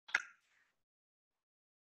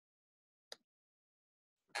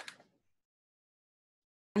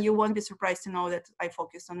you won't be surprised to know that I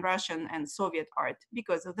focus on Russian and Soviet art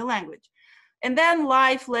because of the language. And then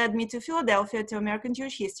life led me to Philadelphia, to American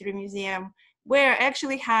Jewish History Museum, where I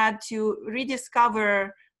actually had to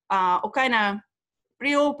rediscover or kind of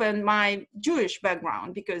reopen my Jewish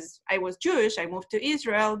background, because I was Jewish, I moved to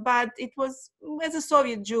Israel, but it was, as a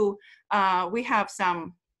Soviet Jew, we have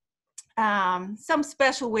some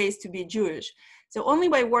special ways to be Jewish. So only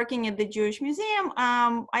by working at the Jewish Museum,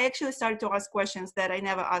 I actually started to ask questions that I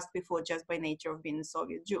never asked before, just by nature of being a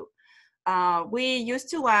Soviet Jew. We used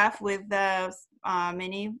to laugh with the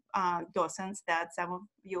many docents that some of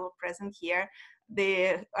you are present here,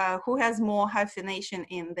 who has more hyphenation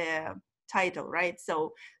in the title, right?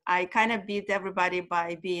 So I kind of beat everybody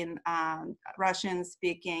by being Russian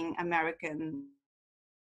speaking, American,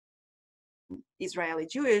 Israeli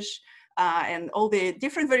Jewish, and all the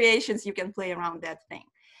different variations you can play around that thing.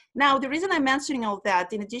 Now, the reason I'm mentioning all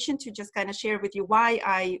that, in addition to just kind of share with you why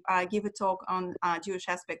I give a talk on Jewish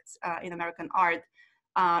aspects in American art,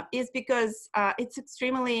 is because it's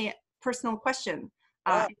extremely personal question.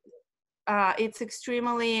 It's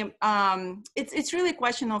extremely, it's really a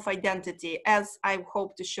question of identity, as I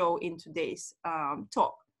hope to show in today's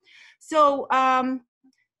talk. So,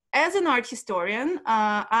 as an art historian,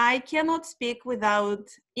 I cannot speak without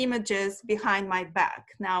images behind my back.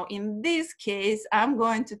 Now, in this case, I'm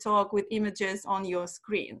going to talk with images on your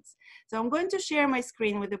screens. So I'm going to share my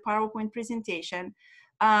screen with a PowerPoint presentation.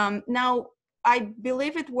 Now, I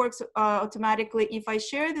believe it works automatically. If I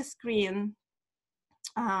share the screen,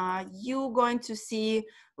 you're going to see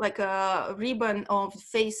like a ribbon of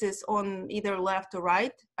faces on either left or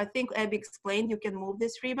right. I think Abby explained you can move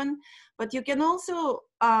this ribbon, but you can also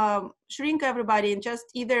shrink everybody and just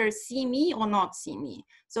either see me or not see me.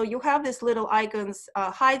 So you have these little icons,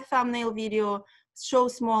 hide thumbnail video, show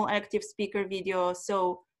small active speaker video.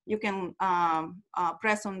 So you can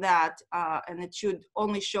press on that and it should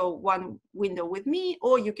only show one window with me,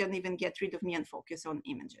 or you can even get rid of me and focus on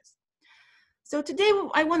images. So today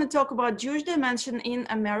I want to talk about Jewish dimension in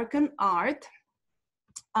American art.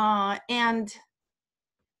 Okay,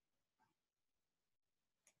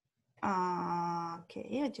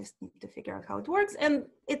 I just need to figure out how it works. And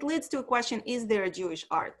it leads to a question, is there a Jewish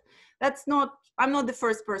art? I'm not the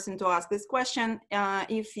first person to ask this question.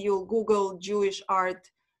 If you Google Jewish art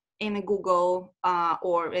in a Google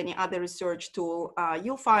or any other research tool,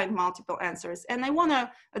 you'll find multiple answers. And I want to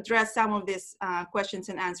address some of these questions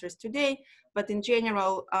and answers today. But in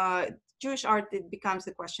general, Jewish art, it becomes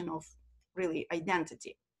the question of really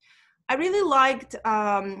identity. I really liked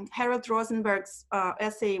Harold Rosenberg's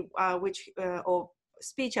essay, or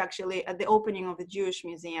speech actually, at the opening of the Jewish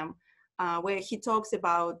Museum, where he talks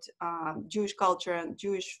about Jewish culture and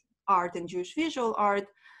Jewish art and Jewish visual art.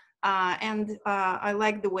 I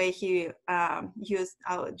like the way he used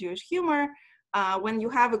Jewish humor. When you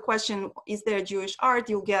have a question, is there Jewish art,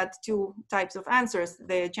 you'll get two types of answers.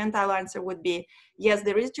 The Gentile answer would be, yes,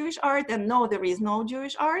 there is Jewish art, and no, there is no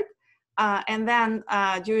Jewish art. And then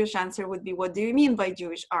Jewish answer would be, what do you mean by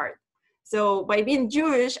Jewish art? So by being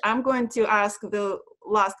Jewish, I'm going to ask the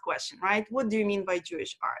last question, right? What do you mean by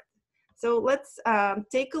Jewish art? So let's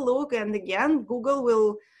take a look. And again, Google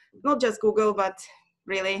will, not just Google, but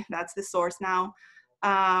really, that's the source now.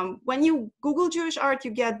 When you Google Jewish art,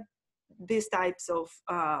 you get these types of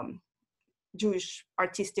Jewish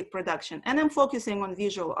artistic production. And I'm focusing on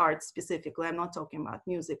visual art specifically. I'm not talking about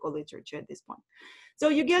music or literature at this point. So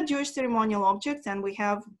you get Jewish ceremonial objects, and we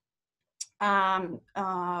have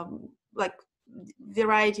like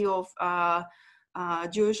variety of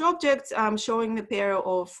Jewish objects. I'm showing the pair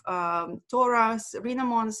of Torahs,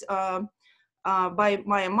 Rinamons, by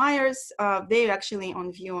Maya Myers. They're actually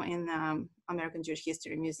on view in American Jewish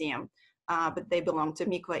History Museum, but they belong to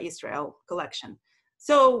Mikva Israel collection.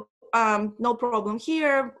 So no problem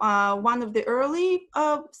here. One of the early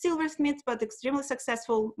silversmiths, but extremely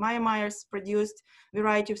successful, Maya Myers produced a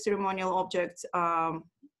variety of ceremonial objects,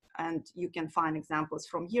 and you can find examples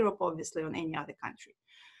from Europe, obviously, on any other country.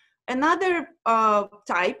 Another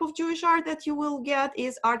type of Jewish art that you will get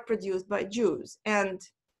is art produced by Jews. And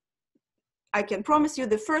I can promise you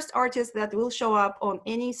the first artist that will show up on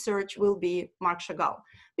any search will be Marc Chagall,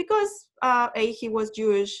 because he was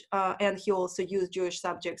Jewish and he also used Jewish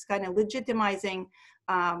subjects, kind of legitimizing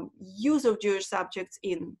use of Jewish subjects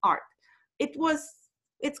in art.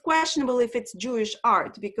 It's questionable if it's Jewish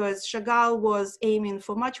art, because Chagall was aiming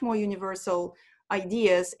for much more universal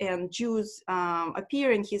ideas, and Jews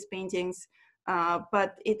appear in his paintings,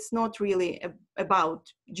 but it's not really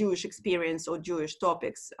about Jewish experience or Jewish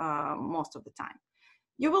topics most of the time.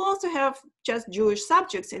 You will also have just Jewish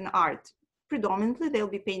subjects in art. Predominantly, they'll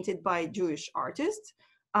be painted by Jewish artists.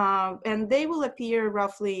 And they will appear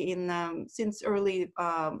roughly in since early,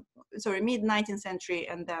 mid 19th century,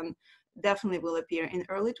 and then definitely will appear in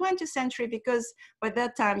early 20th century, because by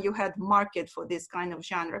that time you had market for this kind of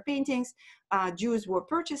genre paintings. Jews were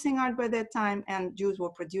purchasing art by that time, and Jews were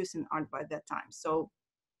producing art by that time. So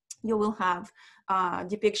you will have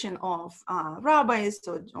depiction of rabbis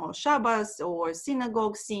or Shabbos or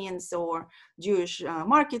synagogue scenes or Jewish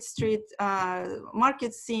market scenes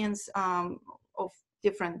of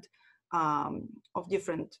different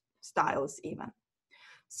styles even.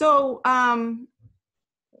 So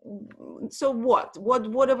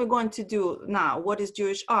what are we going to do now? What is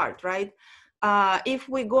Jewish art, right? If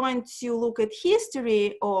we're going to look at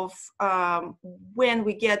history of when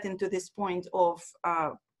we get into this point of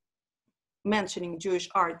mentioning Jewish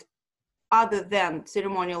art other than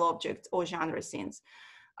ceremonial objects or genre scenes,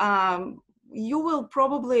 you will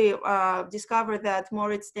probably discover that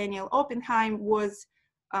Moritz Daniel Oppenheim was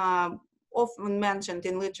often mentioned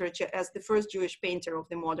in literature as the first Jewish painter of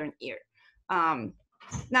the modern era.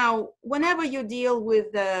 Now, whenever you deal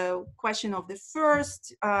with the question of the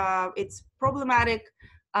first, it's problematic,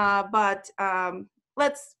 but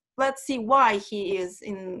let's see why he is,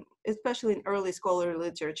 especially in early scholarly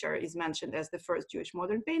literature, is mentioned as the first Jewish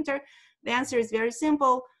modern painter. The answer is very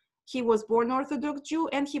simple. He was born Orthodox Jew,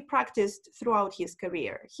 and he practiced throughout his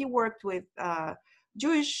career. He worked with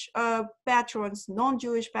Jewish patrons,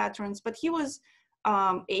 non-Jewish patrons, but he was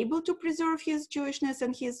able to preserve his Jewishness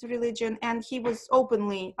and his religion, and he was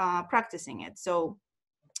openly practicing it. So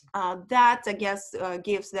that, I guess,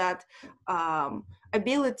 gives that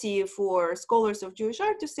ability for scholars of Jewish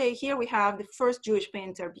art to say, here we have the first Jewish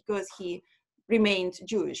painter because he remained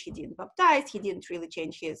Jewish. He didn't baptize, he didn't really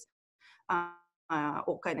change his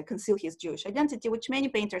or kind of conceal his Jewish identity, which many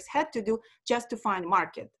painters had to do just to find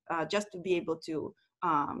market, just to be able to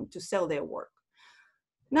sell their work.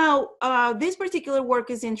 Now, this particular work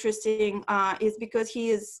is interesting is because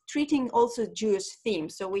he is treating also Jewish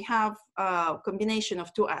themes. So we have a combination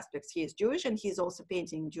of two aspects. He is Jewish and he's also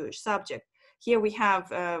painting Jewish subject. Here we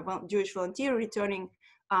have a Jewish volunteer returning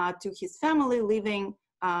to his family, living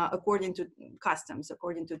according to customs,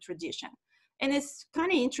 according to tradition. And it's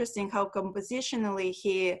kind of interesting how compositionally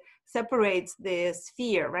he separates the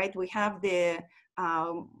sphere, right? We have the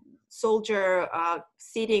soldier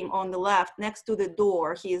sitting on the left next to the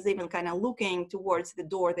door. He is even kind of looking towards the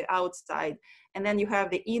door, the outside. And then you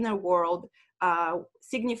have the inner world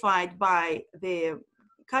signified by the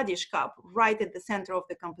Kaddish cup right at the center of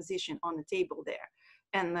the composition on the table there,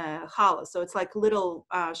 and the challah. So it's like little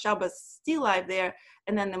Shabbos still life there.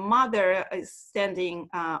 And then the mother is standing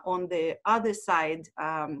on the other side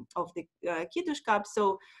of the Kiddush cup.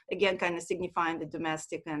 So again, kind of signifying the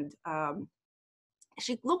domestic, and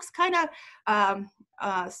she looks kind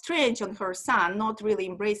of strange on her son, not really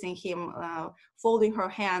embracing him, folding her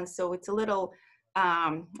hands. So it's a little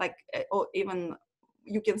like, even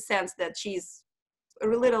you can sense that she's a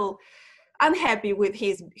little unhappy with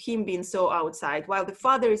him being so outside. While the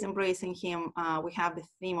father is embracing him, we have the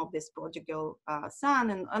theme of this prodigal son,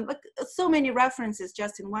 and like so many references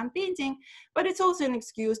just in one painting. But it's also an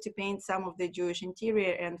excuse to paint some of the Jewish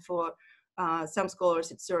interior, and for some scholars,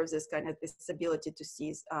 it serves as kind of this ability to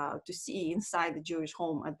see inside the Jewish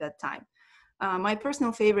home at that time. My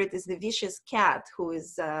personal favorite is the vicious cat, who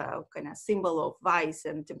is kind of symbol of vice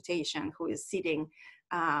and temptation, who is sitting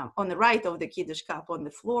on the right of the Kiddush cup on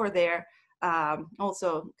the floor there,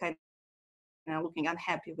 also kind of looking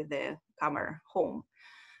unhappy with the comer home.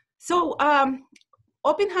 So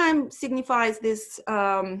Oppenheim signifies this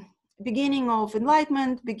beginning of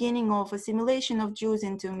enlightenment, beginning of assimilation of Jews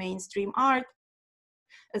into mainstream art.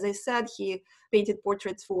 As I said, he painted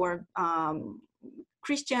portraits for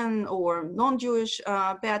Christian or non-Jewish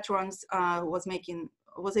patrons,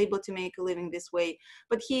 was able to make a living this way,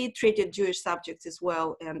 but he treated Jewish subjects as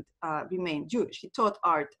well and remained Jewish. He taught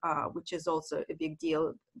art, which is also a big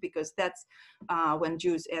deal, because that's when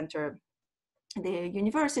Jews enter the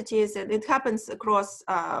universities, and it happens across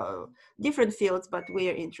different fields, but we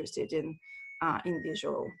are interested in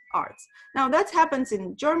visual arts. Now that happens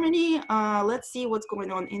in Germany. Let's see what's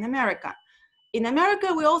going on in America. In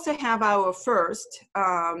America, we also have our first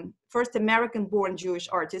American-born Jewish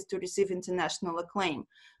artist to receive international acclaim.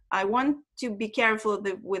 I want to be careful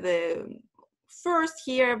with the first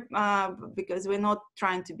here because we're not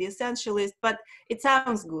trying to be essentialist, but it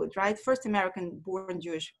sounds good, right? First American-born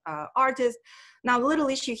Jewish artist. Now, the little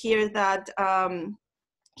issue here is that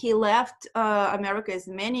he left America, as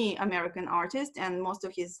many American artists, and most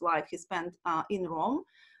of his life he spent in Rome.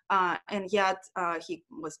 And yet he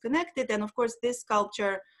was connected. And of course, this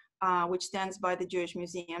sculpture, which stands by the Jewish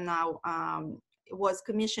Museum now, was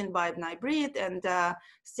commissioned by B'nai Brit and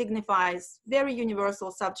signifies very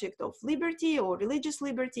universal subject of liberty or religious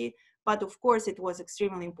liberty. But of course, it was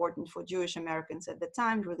extremely important for Jewish Americans at the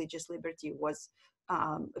time. Religious liberty was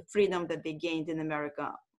a freedom that they gained in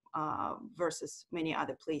America versus many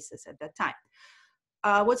other places at that time.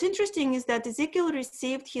 What's interesting is that Ezekiel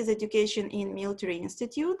received his education in Military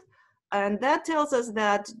Institute, and that tells us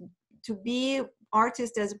that to be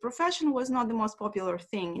artist as a profession was not the most popular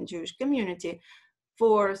thing in Jewish community.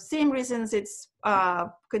 For same reasons, it's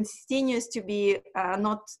continues to be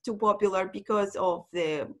not too popular because of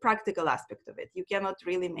the practical aspect of it. You cannot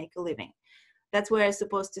really make a living. That's where I'm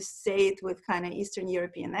supposed to say it with kind of Eastern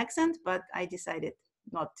European accent, but I decided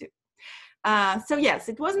not to. So yes,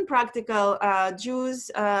 it wasn't practical. Jews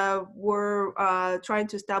were trying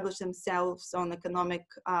to establish themselves on economic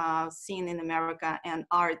scene in America, and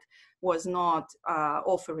art was not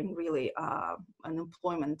offering really an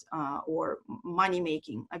employment or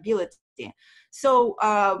money-making ability. So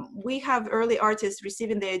we have early artists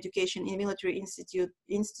receiving their education in military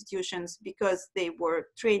institutions because they were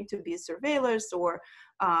trained to be surveillors, or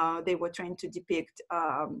they were trained to depict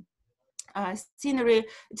scenery.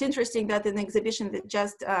 It's interesting that an exhibition that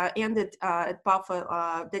just ended at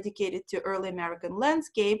PAFA dedicated to early American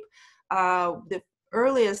landscape, the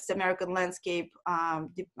earliest American landscape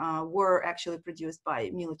were actually produced by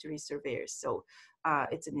military surveyors. So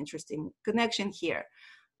it's an interesting connection here.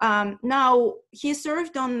 Now, he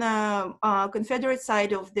served on the Confederate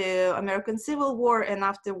side of the American Civil War, and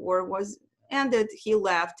after war was ended, he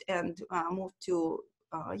left and moved to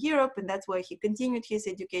Europe, and that's where he continued his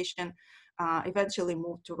education, eventually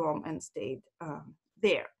moved to Rome and stayed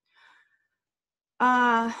there.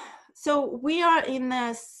 So we are in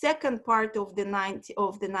the second part of the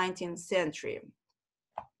 19th century.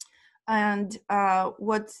 And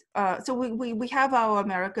so we have our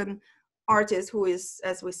American artist who is,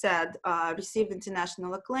 as we said, received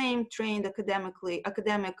international acclaim, trained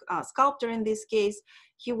academic sculptor in this case.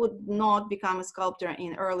 He would not become a sculptor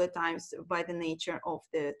in early times by the nature of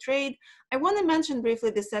the trade. I want to mention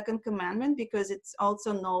briefly the second commandment, because it's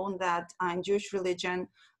also known that in Jewish religion,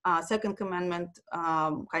 second commandment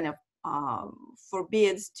kind of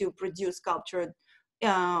forbids to produce sculptures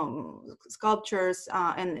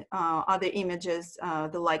and other images,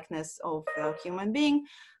 the likeness of a human being.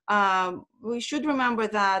 We should remember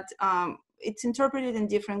that it's interpreted in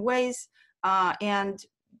different ways, and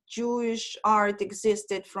Jewish art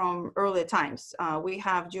existed from early times. We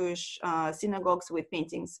have Jewish synagogues with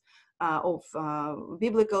paintings of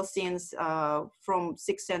biblical scenes from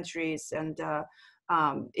 6th centuries, and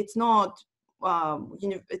it's not,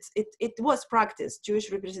 it was practiced.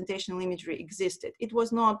 Jewish representational imagery existed. It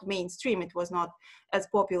was not mainstream. It was not as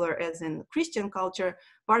popular as in Christian culture,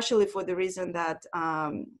 partially for the reason that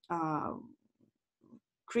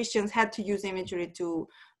Christians had to use imagery to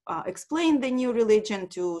explain the new religion,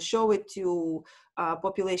 to show it to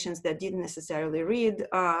populations that didn't necessarily read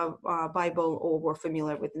Bible or were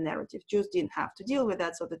familiar with the narrative. Jews didn't have to deal with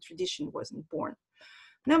that, so the tradition wasn't born.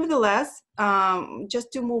 Nevertheless,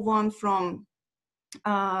 just to move on from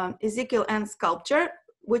Ezekiel and sculpture,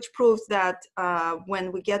 which proves that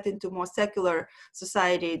when we get into more secular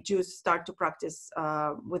society, Jews start to practice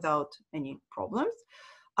without any problems.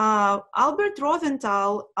 Albert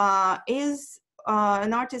Rosenthal is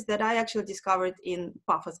an artist that I actually discovered in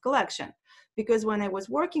PAFA's collection, because when I was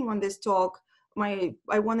working on this talk, I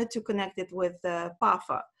wanted to connect it with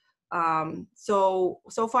PAFA. So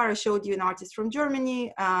far I showed you an artist from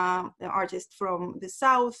Germany, an artist from the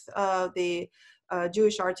South, the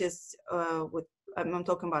Jewish artists with, I'm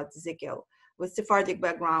talking about Ezekiel, with Sephardic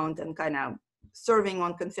background and kind of serving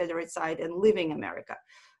on Confederate side and living America.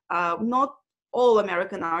 Not all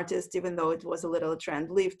American artists, even though it was a little trend,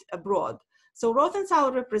 lived abroad. So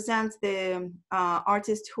Rosenthal represents the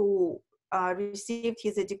artist who received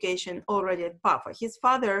his education already at PAFA. His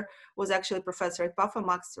father was actually a professor at PAFA,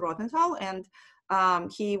 Max Rosenthal, and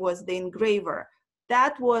he was the engraver.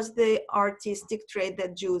 That was the artistic trade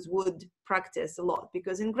that Jews would practice a lot,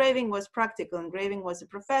 because engraving was practical. Engraving was a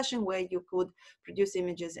profession where you could produce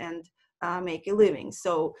images and make a living.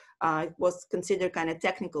 So it was considered kind of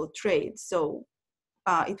technical trade. So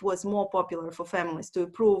it was more popular for families to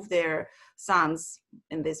approve their sons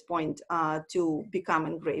in this point to become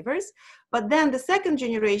engravers. But then the second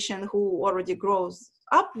generation, who already grows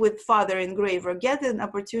up with father engraver, get an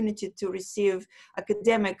opportunity to receive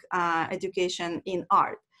academic education in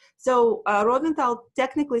art. So Rosenthal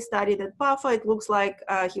technically studied at PAFA. It looks like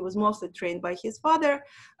he was mostly trained by his father.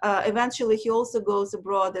 Eventually, he also goes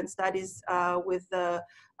abroad and studies with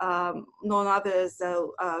none other as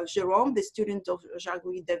Jérôme, the student of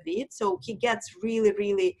Jacques-Louis David. So he gets really,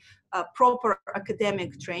 really proper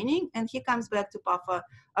academic training, and he comes back to PAFA.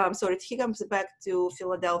 He comes back to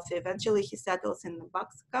Philadelphia. Eventually, he settles in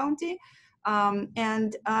Bucks County,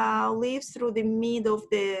 and lives through the mid of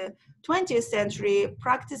the 20th century,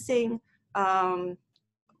 practicing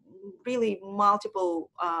really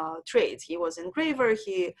multiple trades. He was engraver,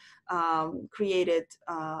 he created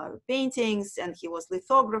paintings, and he was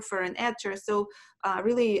lithographer and etcher. So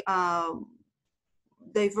really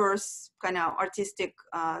diverse kind of artistic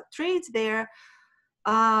trades there.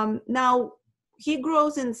 Now, he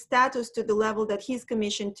grows in status to the level that he's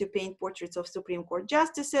commissioned to paint portraits of Supreme Court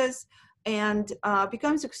justices, and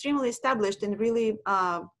becomes extremely established and really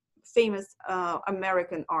famous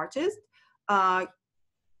American artist.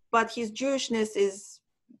 But his Jewishness is,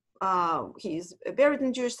 he's buried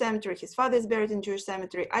in Jewish cemetery, his father is buried in Jewish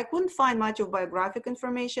cemetery. I couldn't find much of biographic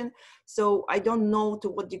information, so I don't know to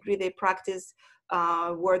what degree they practice.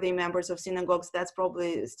 Were they members of synagogues? That's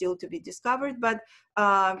probably still to be discovered, but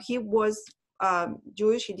he was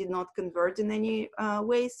Jewish. He did not convert in any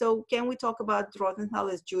way. So can we talk about Rosenthal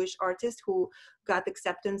as Jewish artist who got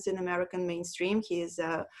acceptance in American mainstream? He is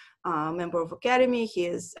a member of Academy. He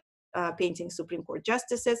is painting Supreme Court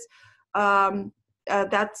justices.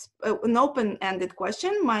 That's an open-ended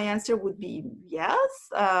question. My answer would be yes,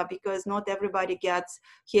 because not everybody gets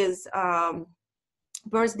his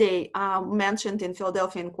birthday mentioned in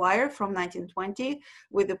Philadelphia Inquirer from 1920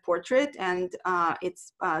 with a portrait, and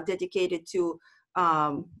it's dedicated to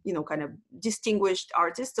kind of distinguished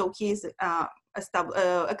artist. So he's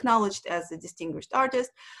acknowledged as a distinguished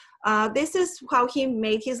artist. This is how he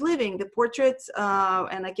made his living. The portraits,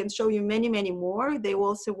 and I can show you many, many more. They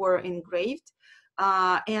also were engraved.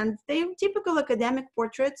 And they're typical academic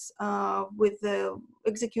portraits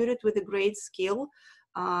executed with a great skill.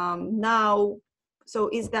 Now, so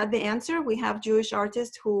is that the answer? We have Jewish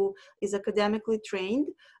artist who is academically trained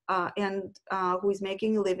and who is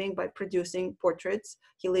making a living by producing portraits.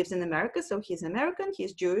 He lives in America, so he's American,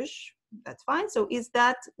 he's Jewish, that's fine. So is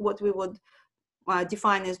that what we would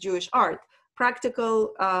define as Jewish art?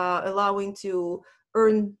 Practical, allowing to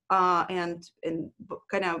earn and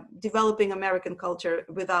kind of developing American culture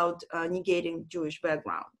without negating Jewish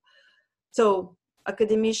background. So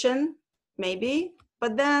academician, maybe,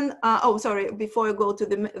 but then, before I go to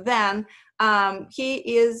the then, he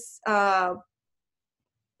is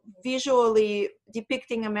visually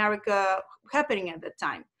depicting America happening at that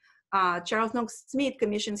time. Charles Knox Smith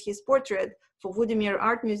commissions his portrait for Woodmere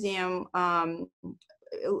Art Museum,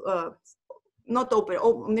 not open.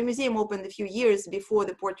 The museum opened a few years before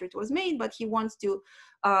the portrait was made, but he wants to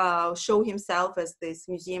show himself as this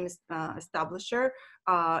museum establisher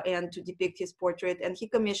and to depict his portrait. And he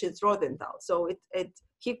commissions Rosenthal. So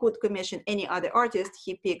he could commission any other artist.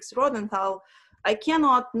 He picks Rosenthal. I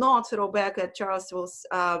cannot not throw back at Charles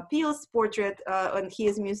Peale's portrait on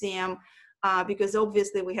his museum because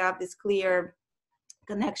obviously we have this clear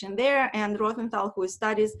connection there. And Rosenthal, who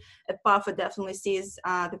studies at PAFA, definitely sees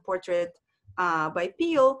the portrait by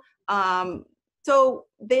Peale. So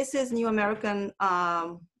this is New American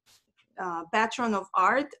patron of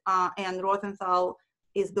art, and Rosenthal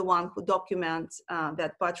is the one who documents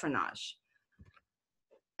that patronage.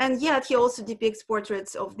 And yet he also depicts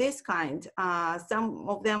portraits of this kind, some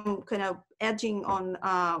of them kind of edging on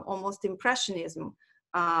almost impressionism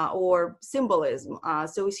or symbolism.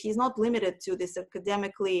 So he's not limited to this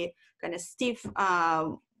academically kind of stiff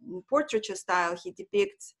portraiture style. He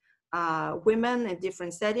depicts women in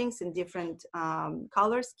different settings, in different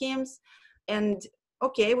color schemes. And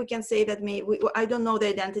okay, we can say that I don't know the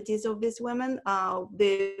identities of these women.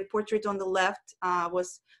 The portrait on the left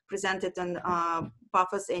was presented on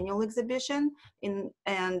PAFA's annual exhibition,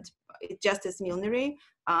 and Justice Millinery.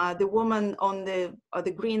 The woman on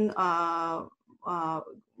the green,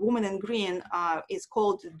 woman in green is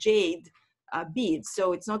called Jade Bead.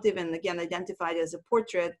 So it's not even, again, identified as a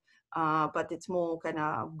portrait, but it's more kind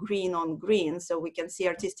of green on green. So we can see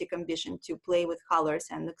artistic ambition to play with colors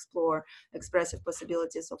and explore expressive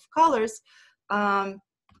possibilities of colors.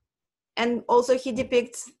 And also he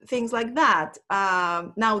depicts things like that.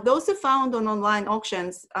 Now, those are found on online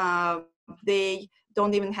auctions. They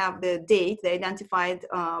don't even have the date. They identified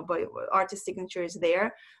by artist signatures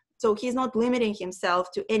there. So he's not limiting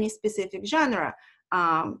himself to any specific genre.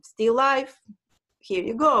 Still life, here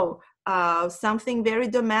you go. Something very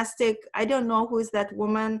domestic. I don't know who is that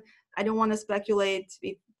woman. I don't want to speculate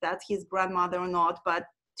if that's his grandmother or not, but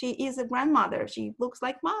she is a grandmother. She looks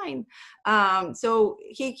like mine. So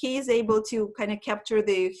he is able to kind of capture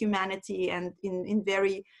the humanity and in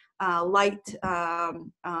very light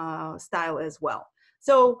style as well.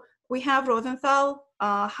 So we have Rosenthal,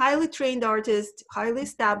 highly trained artist, highly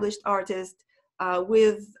established artist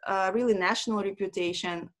with really national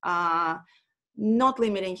reputation, not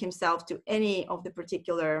limiting himself to any of the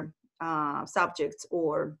particular subjects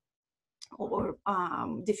or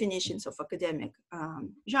definitions of academic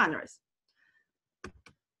genres.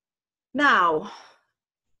 Now,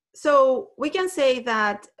 so we can say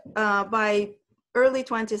that by early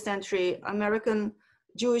 20th century, American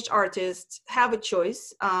Jewish artists have a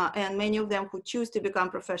choice, and many of them who choose to become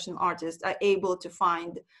professional artists are able to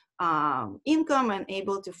find income and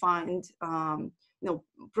able to find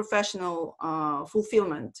professional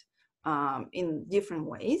fulfillment in different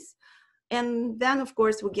ways. And then, of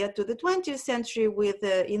course, we get to the 20th century with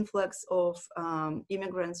the influx of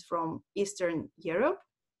immigrants from Eastern Europe.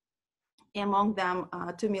 Among them,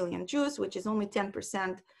 2 million Jews, which is only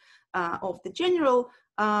 10% of the general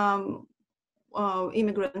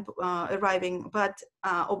immigrant arriving, but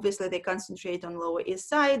obviously they concentrate on Lower East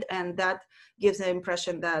Side, and that gives the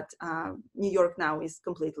impression that New York now is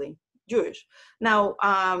completely Jewish. Now,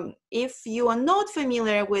 if you are not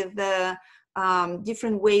familiar with the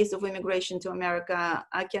different ways of immigration to America,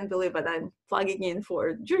 I can't believe it, I'm plugging in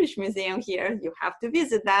for Jewish Museum here. You have to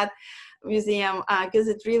visit that museum because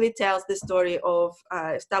it really tells the story of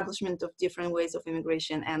establishment of different ways of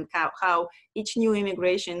immigration and how each new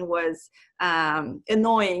immigration was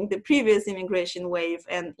annoying the previous immigration wave,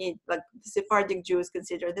 and like the Sephardic Jews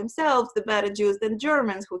consider themselves the better Jews than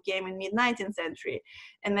Germans who came in mid-19th century,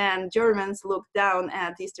 and then Germans looked down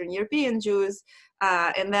at Eastern European Jews,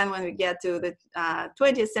 and then when we get to the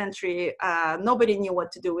 20th century, nobody knew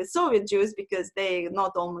what to do with Soviet Jews because they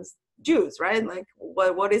not almost Jews, right? Like,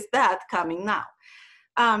 what is that coming now?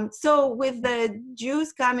 So with the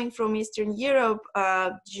Jews coming from Eastern Europe,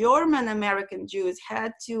 German American Jews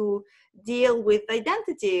had to deal with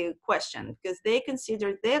identity question because they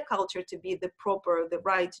considered their culture to be the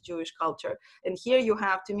right Jewish culture. And here you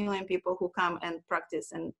have 2 million people who come and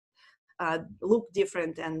practice and look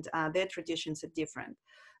different, and their traditions are different.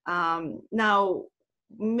 Now,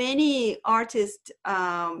 many artists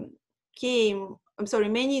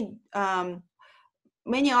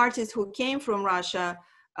many artists who came from Russia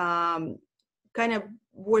kind of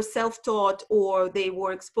were self-taught, or they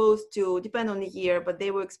were exposed to, depend on the year, but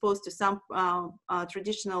they were exposed to some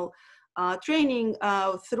traditional training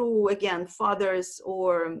through, again, fathers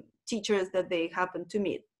or teachers that they happened to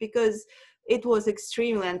meet, because it was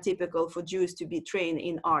extremely untypical for Jews to be trained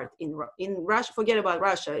in art in Russia. Forget about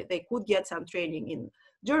Russia. They could get some training in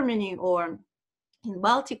Germany or in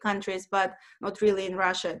Baltic countries, but not really in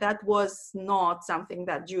Russia. That was not something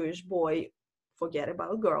that Jewish boy, forget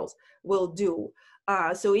about girls, will do.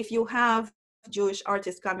 So if you have Jewish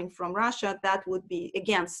artists coming from Russia, that would be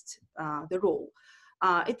against the rule.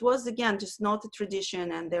 It was, again, just not a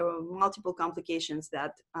tradition, and there were multiple complications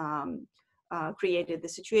that created the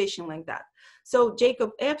situation like that. So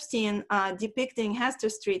Jacob Epstein, depicting Hester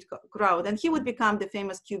Street crowd, and he would become the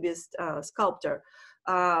famous Cubist sculptor.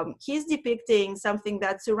 He's depicting something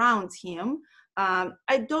that surrounds him.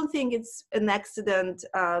 I don't think it's an accident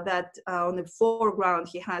that on the foreground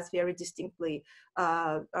he has very distinctly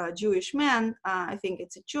Jewish men. I think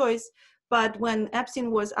it's a choice. But when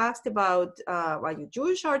Epstein was asked about, are you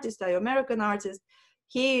Jewish artist, are you American artist,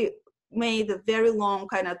 he made a very long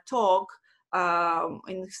kind of talk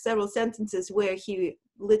in several sentences where he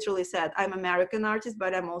literally said, I'm American artist,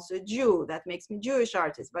 but I'm also a Jew. That makes me Jewish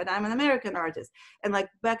artist, but I'm an American artist. And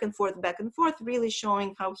like back and forth, really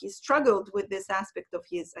showing how he struggled with this aspect of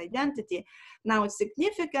his identity. Now it's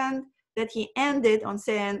significant that he ended on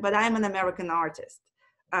saying, but I'm an American artist.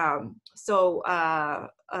 So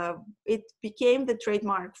it became the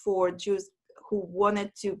trademark for Jews who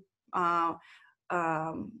wanted to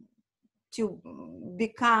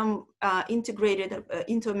become integrated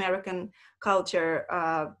into American culture.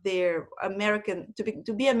 To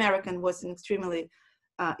be American was an extremely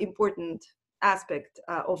important aspect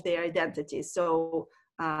of their identity. So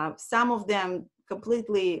some of them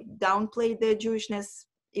completely downplayed their Jewishness,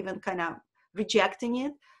 even kind of rejecting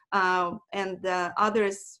it, and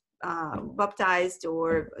others baptized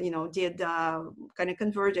or did kind of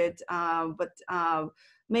converted, but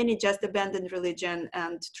many just abandoned religion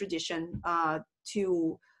and tradition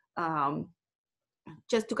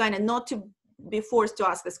just to kind of not to be forced to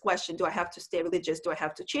ask this question, do I have to stay religious? Do I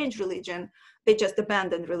have to change religion? They just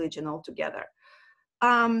abandoned religion altogether.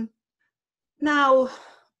 Now,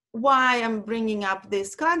 why I'm bringing up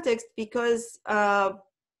this context, because I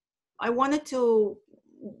wanted to,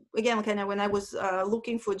 again, kind of when I was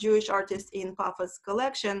looking for Jewish artists in PAFA's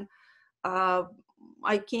collection,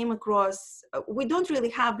 I came across, we don't really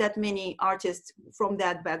have that many artists from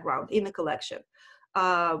that background in the collection,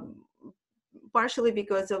 partially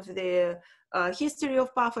because of the history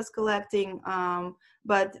of PAFA's collecting,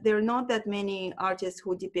 but there are not that many artists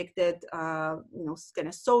who depicted, kind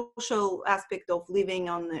of social aspect of living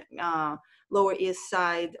on the Lower East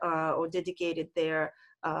Side or dedicated their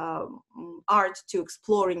art to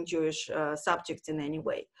exploring Jewish subjects in any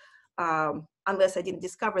way, unless I didn't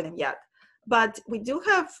discover them yet. But we do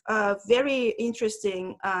have very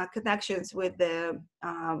interesting connections with the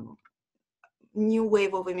new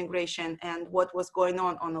wave of immigration and what was going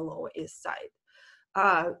on the Lower East Side.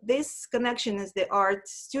 This connection is the Art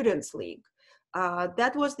Students League.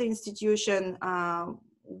 That was the institution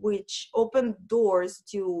which opened doors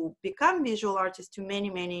to become visual artists to many,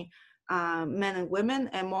 many men and women,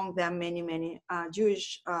 among them many, many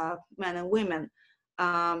Jewish men and women.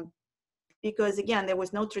 Because again, there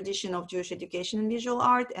was no tradition of Jewish education in visual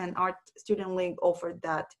art, and Art Student League offered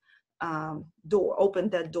that opened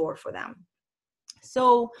that door for them.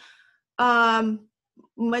 So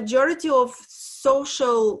majority of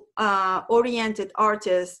social oriented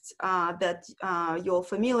artists that you're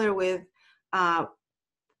familiar with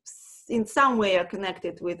in some way are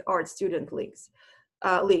connected with Art Student League.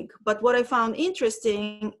 But what I found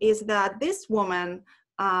interesting is that this woman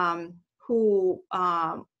who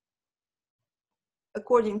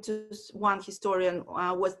according to one historian,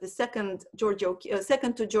 was the second to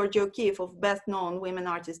Georgia O'Keeffe of best known women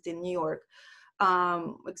artists in New York.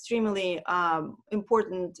 Extremely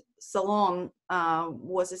important salon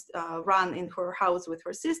was run in her house with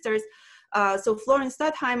her sisters. So Florine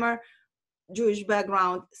Stettheimer, Jewish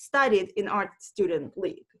background, studied in Art Student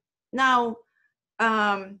League. Now,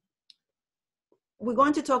 we're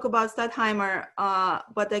going to talk about Stettheimer,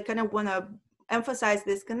 but I kind of want to emphasize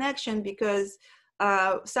this connection because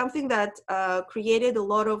something that created a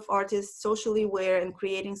lot of artists socially aware and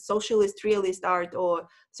creating socialist realist art, or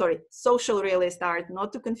sorry, social realist art,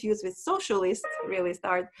 not to confuse with socialist realist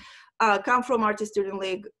art, come from Art Student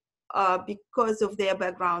League because of their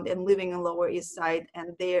background and living in Lower East Side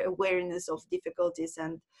and their awareness of difficulties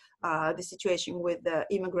and the situation with the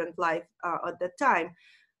immigrant life at that time.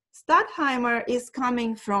 Stettheimer is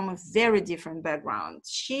coming from a very different background.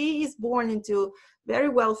 She is born into very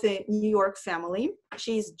wealthy New York family.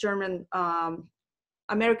 She's German,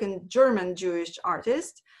 American German Jewish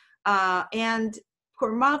artist. And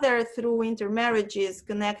her mother, through intermarriage, is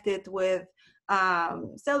connected with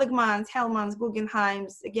Seligmans, Hellmans,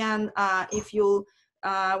 Guggenheims. Again, if you,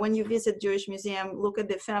 when you visit Jewish Museum, look at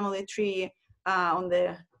the family tree on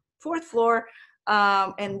the 4th floor.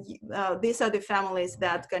 And these are the families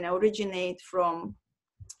that kind of originate from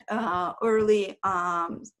early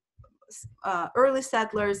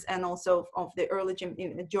settlers and also of the early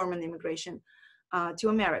German immigration to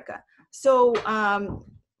America. So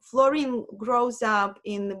Florine grows up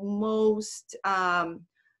in the most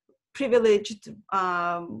privileged,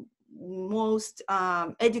 most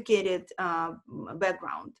educated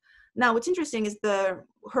background. Now, what's interesting is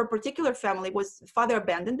her particular family father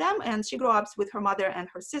abandoned them, and she grew up with her mother and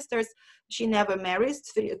her sisters. She never marries.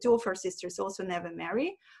 2 of her sisters also never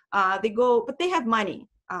marry. But they have money.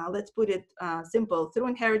 Let's put it simple. Through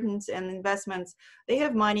inheritance and investments, they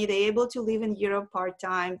have money. They're able to live in Europe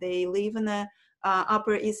part-time. They live in the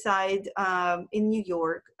Upper East Side in New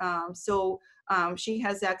York. So she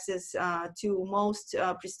has access to most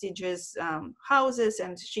prestigious houses,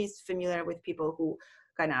 and she's familiar with people who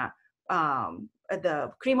kind of at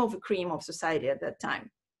the cream of the cream of society at that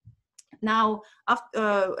time. Now,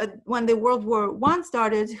 when the World War I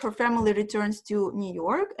started, her family returns to New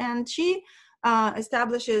York, and she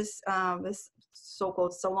establishes this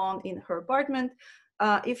so-called salon in her apartment.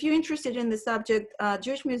 If you're interested in the subject,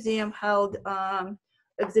 Jewish Museum held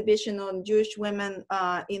exhibition on Jewish women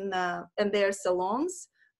in their salons.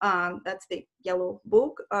 That's the yellow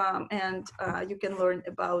book, and you can learn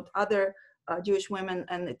about other Jewish women,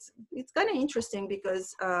 and it's kind of interesting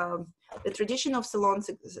because the tradition of salons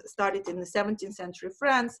started in the 17th century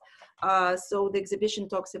France. So the exhibition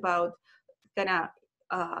talks about kind of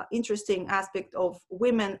interesting aspect of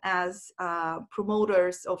women as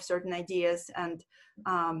promoters of certain ideas and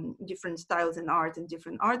different styles in art and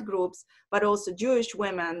different art groups, but also Jewish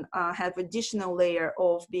women have additional layer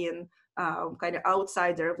of being kind of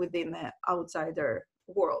outsider within the outsider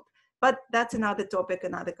world. But that's another topic,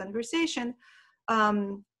 another conversation.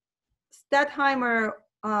 Stettheimer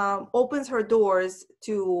opens her doors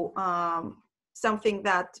to something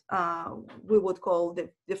that we would call the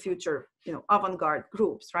future, avant-garde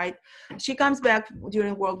groups, right? She comes back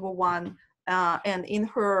during World War I, and in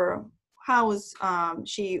her house,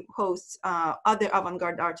 she hosts other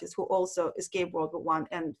avant-garde artists who also escape World War I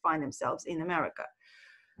and find themselves in America.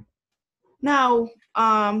 Now,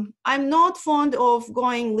 I'm not fond of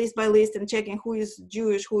going list by list and checking who is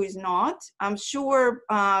Jewish, who is not. I'm sure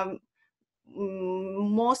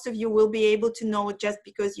most of you will be able to know just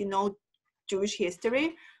because you know Jewish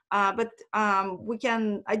history. But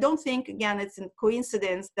I don't think, again, it's a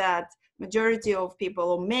coincidence that majority of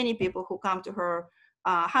people, or many people who come to her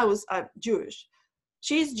house are Jewish.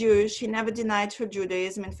 She's Jewish. She never denied her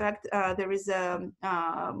Judaism. In fact, there is a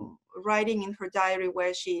writing in her diary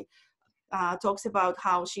where she talks about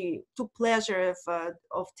how she took pleasure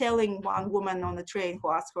of telling one woman on the train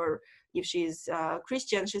who asked her if she's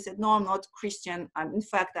Christian. She said, "No, I'm not Christian. In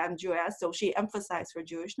fact, I'm Jewish." So she emphasized her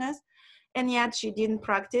Jewishness, and yet she didn't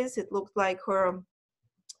practice. It looked like her.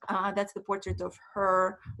 That's the portrait of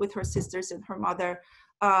her with her sisters and her mother.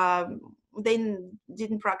 They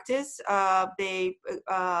didn't practice.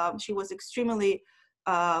 She was extremely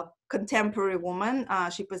contemporary woman.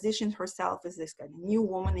 She positioned herself as this kind of new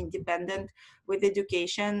woman, independent, with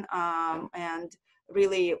education, and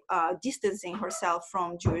really distancing herself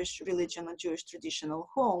from Jewish religion or Jewish traditional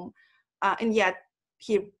home. And yet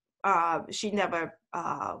she never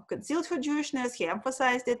concealed her Jewishness. He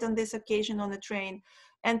emphasized it on this occasion on the train.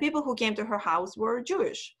 And people who came to her house were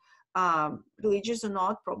Jewish, religious or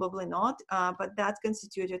not, probably not, but that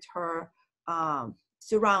constituted her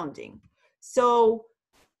surrounding. So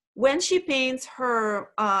when she paints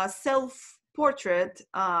her self-portrait,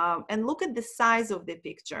 and look at the size of the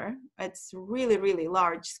picture, it's really, really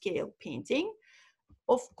large scale painting.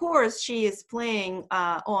 Of course, she is playing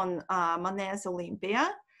on Manet's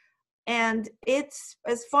Olympia. And it's,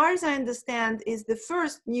 as far as I understand, is the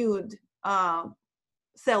first nude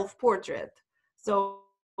self-portrait. So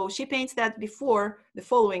she paints that before the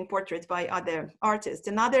following portraits by other artists.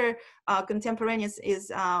 Another contemporaneous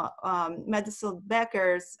is Madison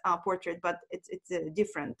Becker's portrait, but it's a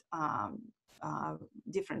different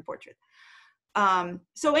portrait.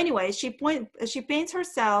 So anyway, she paints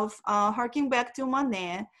herself, harking back to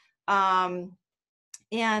Manet,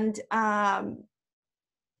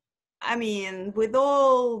 I mean, with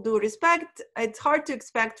all due respect, it's hard to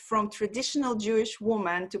expect from traditional Jewish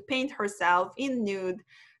woman to paint herself in nude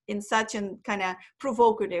in such a kind of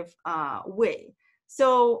provocative way.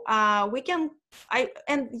 So and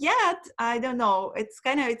yet, I don't know, it's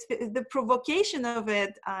the provocation of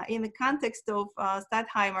it in the context of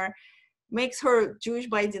Stettheimer makes her Jewish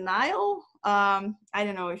by denial. I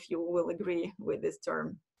don't know if you will agree with this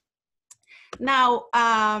term. Now,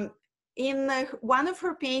 in one of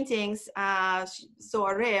her paintings,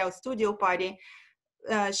 Soiree, or Studio Party,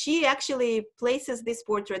 she actually places this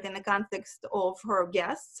portrait in the context of her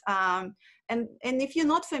guests. And if you're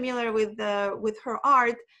not familiar with her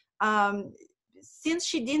art, since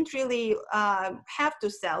she didn't really have to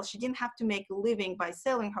sell, she didn't have to make a living by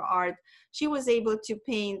selling her art, she was able to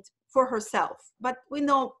paint for herself. But we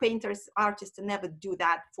know painters, artists never do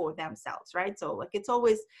that for themselves, right? So like it's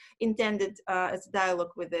always intended as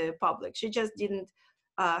dialogue with the public. She just didn't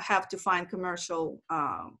have to find commercial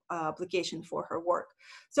application for her work.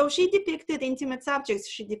 So she depicted intimate subjects.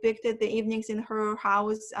 She depicted the evenings in her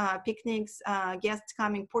house, picnics, guests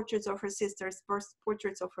coming, portraits of her sisters,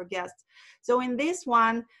 portraits of her guests. So in this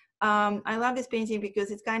one, I love this painting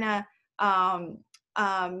because it's kind of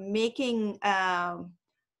making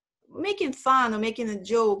fun or making a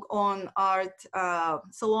joke on art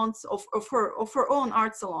salons of her own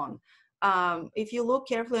art salon. If you look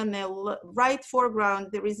carefully on the right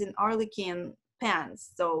foreground, there is an Arlequin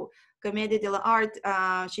pants. So Comédie de l'Art,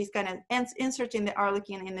 she's kind of inserting the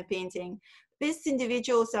Arlequin in the painting. These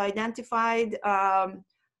individuals are identified.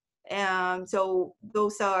 And so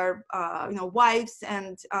those are, wives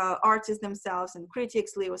and artists themselves and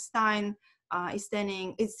critics. Leo Stein is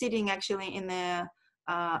sitting actually in the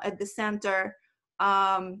at the center.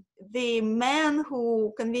 The man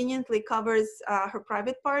who conveniently covers her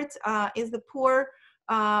private parts is the poor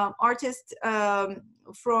artist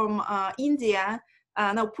from India.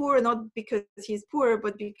 Now poor not because he's poor,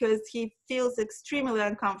 but because he feels extremely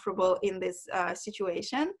uncomfortable in this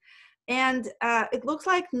situation. And it looks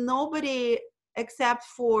like nobody except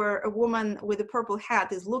for a woman with a purple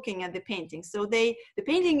hat is looking at the painting. So the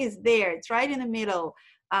painting is there, it's right in the middle.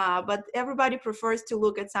 But everybody prefers to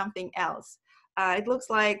look at something else. It looks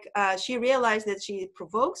like she realized that she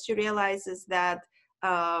provokes. She realizes that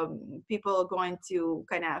people are going to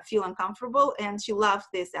kind of feel uncomfortable, and she loves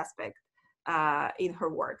this aspect in her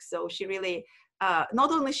work. So she really,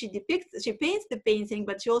 not only she paints the painting,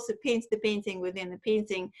 but she also paints the painting within the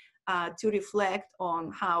painting to reflect on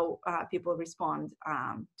how people respond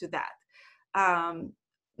to that.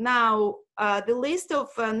 Now, the list of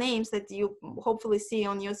names that you hopefully see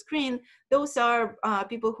on your screen, those are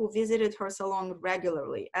people who visited her salon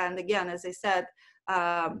regularly. And again, as I said,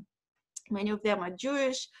 many of them are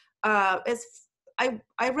Jewish.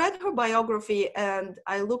 I read her biography and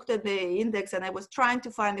I looked at the index and I was trying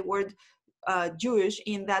to find the word Jewish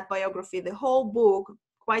in that biography. The whole book,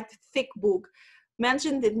 quite thick book,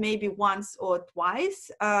 mentioned it maybe once or twice.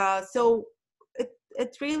 So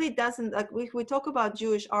it really doesn't, like we talk about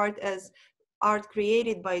Jewish art as art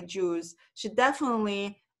created by Jews. She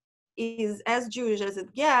definitely is as Jewish as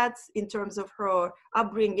it gets in terms of her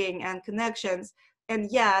upbringing and connections. And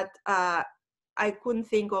yet I couldn't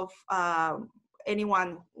think of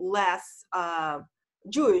anyone less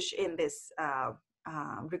Jewish in this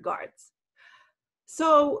regards.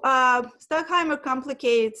 So Stettheimer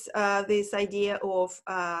complicates this idea of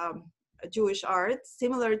Jewish art,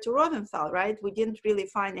 similar to Rosenthal, right? We didn't really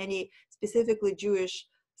find any specifically Jewish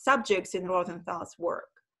subjects in Rosenthal's work.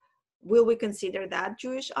 Will we consider that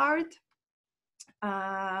Jewish art?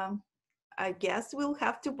 I guess we'll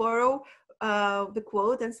have to borrow the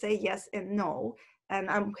quote and say yes and no. And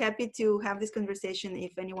I'm happy to have this conversation.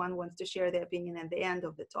 If anyone wants to share their opinion at the end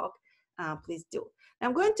of the talk, please do.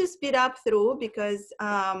 I'm going to speed up through because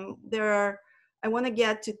I want to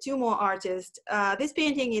get to two more artists. This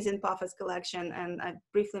painting is in PAFA's collection, and I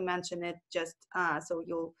briefly mentioned it just so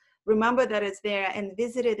you'll remember that it's there and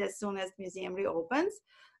visit it as soon as the museum reopens.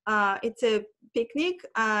 It's a picnic,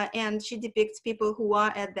 and she depicts people who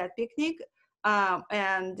are at that picnic,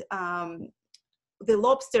 and the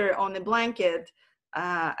lobster on the blanket.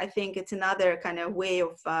 I think it's another kind of way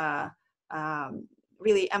of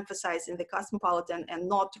really emphasizing the cosmopolitan and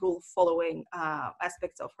not rule-following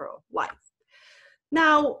aspects of her life.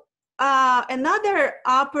 Now, another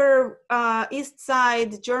Upper East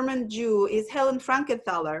Side German Jew is Helen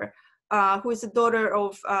Frankenthaler, who is the daughter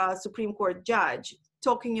of a Supreme Court judge,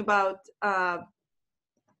 talking about, I'm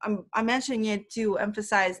mentioning it to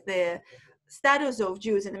emphasize the status of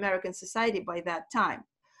Jews in American society by that time.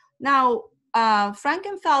 Now,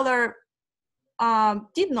 Frankenthaler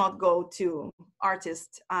did not go to Art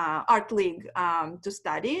League to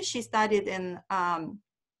study. She studied in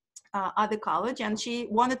other college, and she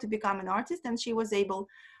wanted to become an artist, and she was able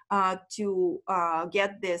to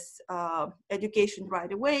get this education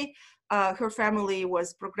right away. Her family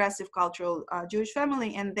was progressive cultural Jewish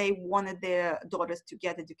family, and they wanted their daughters to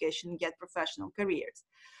get education, get professional careers.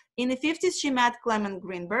 In the 50s, she met Clement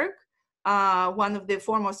Greenberg, one of the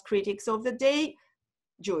foremost critics of the day,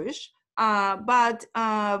 Jewish, but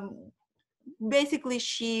basically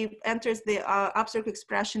she enters the abstract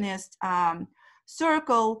expressionist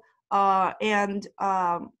circle, and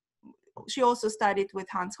she also studied with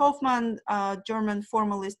Hans Hofmann, German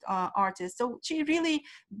formalist artist. So she really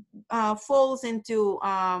falls into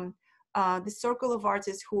the circle of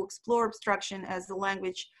artists who explore abstraction as the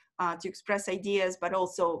language to express ideas, but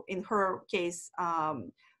also in her case,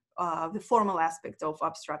 the formal aspects of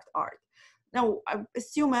abstract art. Now, I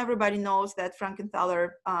assume everybody knows that Frankenthaler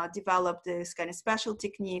developed this kind of special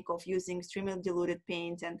technique of using extremely diluted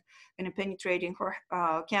paint and kind of penetrating her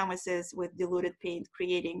canvases with diluted paint,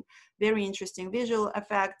 creating very interesting visual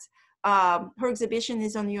effects. Her exhibition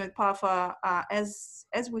is on you at PAFA as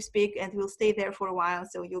we speak, and will stay there for a while,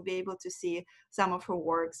 so you'll be able to see some of her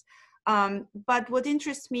works. But what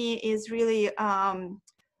interests me is really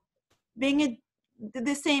being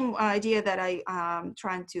the same idea that I'm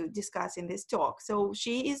trying to discuss in this talk. So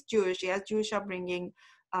she is Jewish, she has Jewish upbringing,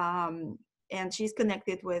 and she's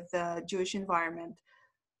connected with the Jewish environment.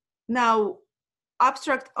 Now,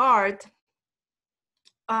 abstract art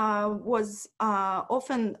was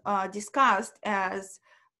often discussed as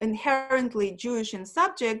inherently Jewish in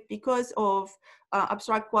subject because of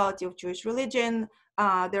abstract quality of Jewish religion.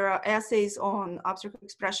 There are essays on abstract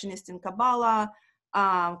expressionists in Kabbalah.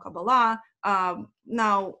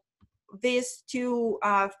 Now, these two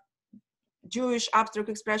Jewish abstract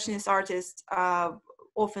expressionist artists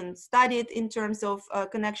often studied in terms of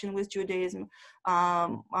connection with Judaism,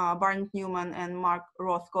 Barnett Newman and Mark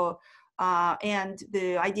Rothko, and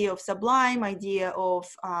the idea of sublime, idea of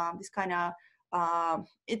this kind of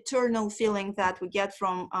eternal feeling that we get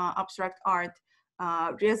from abstract art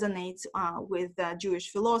resonates with Jewish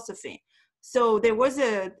philosophy. So there was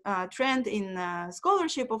a trend in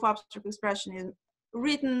scholarship of abstract expressionism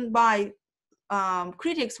written by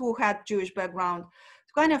critics who had Jewish background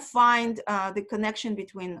to kind of find the connection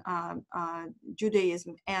between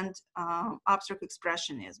Judaism and abstract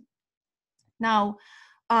expressionism. Now,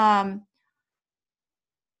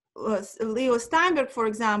 Leo Steinberg, for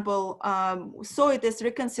example, saw it as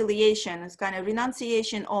reconciliation, as kind of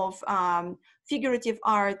renunciation of figurative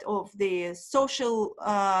art, of the social,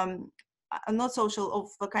 not social, of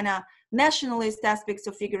the kind of nationalist aspects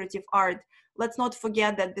of figurative art. Let's not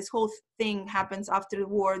forget that this whole thing happens after the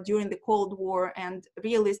war, during the Cold War, and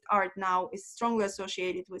realist art now is strongly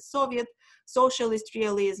associated with Soviet socialist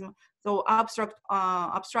realism. So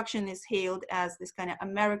abstraction is hailed as this kind of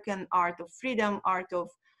American art of freedom, art of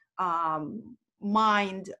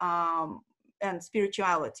mind and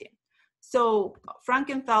spirituality. So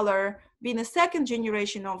Frankenthaler, being a second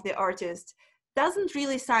generation of the artist, doesn't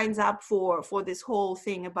really signs up for this whole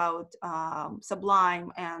thing about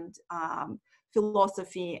sublime and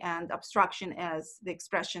philosophy and abstraction as the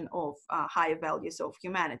expression of higher values of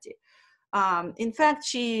humanity. In fact,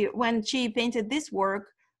 when she painted this work,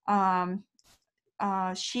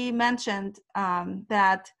 she mentioned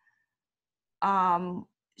that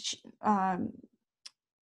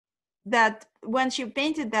that when she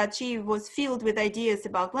painted that, she was filled with ideas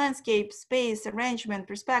about landscape, space, arrangement,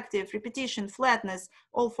 perspective, repetition, flatness,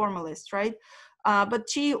 all formalists, right? But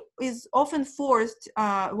she is often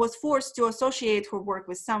was forced to associate her work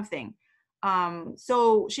with something.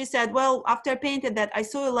 So she said, well, after I painted that, I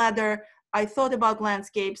saw a ladder, I thought about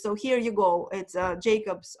landscape, so here you go, it's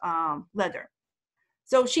Jacob's ladder.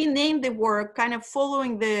 So she named the work kind of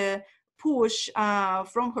following the push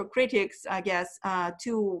from her critics, I guess,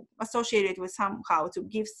 to associate it with somehow, to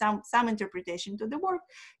give some interpretation to the work.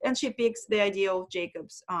 And she picks the idea of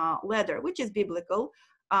Jacob's ladder, which is biblical,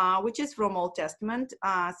 which is from Old Testament.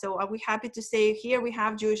 So are we happy to say here we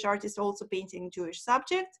have Jewish artists also painting Jewish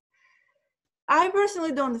subjects? I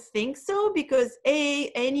personally don't think so, because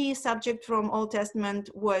any subject from Old Testament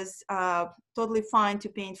was totally fine to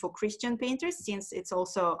paint for Christian painters, since it's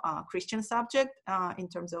also a Christian subject in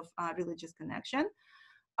terms of religious connection.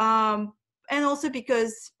 And also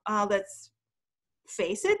because, let's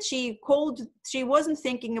face it, she wasn't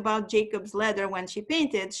thinking about Jacob's ladder when she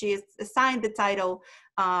painted. She assigned the title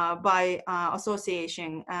by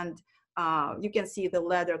association, and you can see the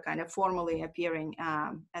ladder kind of formally appearing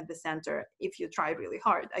at the center if you try really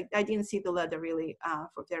hard. I didn't see the ladder really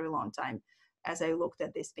for a very long time as I looked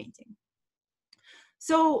at this painting.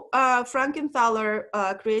 So Frankenthaler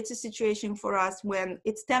creates a situation for us when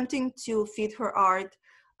it's tempting to fit her art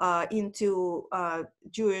into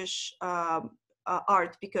Jewish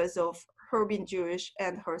art because of her being Jewish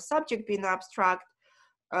and her subject being abstract.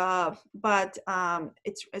 But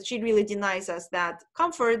she really denies us that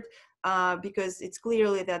comfort because it's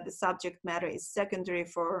clearly that the subject matter is secondary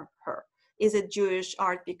for her. Is it Jewish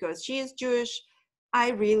art because she is Jewish? I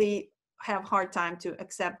really have a hard time to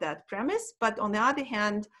accept that premise. But on the other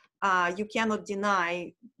hand, you cannot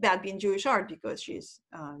deny that being Jewish art because she's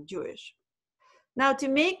Jewish. Now, to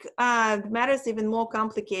make matters even more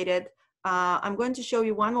complicated, I'm going to show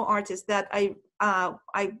you one more artist that I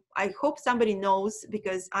hope somebody knows,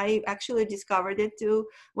 because I actually discovered it too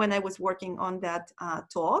when I was working on that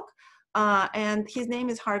talk. And his name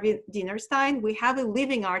is Harvey Dinnerstein. We have a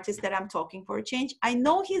living artist that I'm talking for a change. I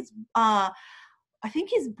know his, I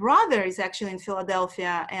think his brother is actually in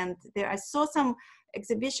Philadelphia, and there I saw some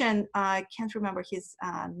exhibition. I can't remember his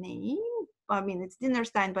name. I mean, it's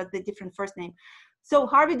Dinnerstein, but the different first name. So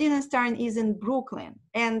Harvey Dinnerstein is in Brooklyn,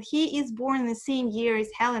 and he is born in the same year as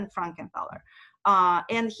Helen Frankenthaler.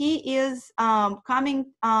 And he is coming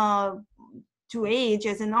to age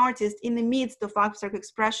as an artist in the midst of abstract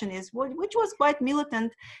expressionism, which was quite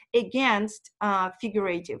militant against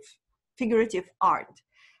figurative art.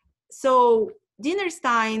 So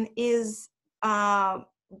Dinnerstein is,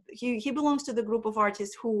 he belongs to the group of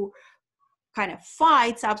artists who kind of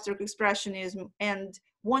fights abstract expressionism and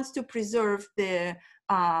wants to preserve the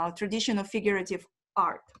tradition of figurative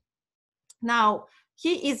art. Now,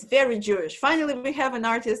 he is very Jewish. Finally, we have an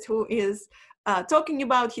artist who is talking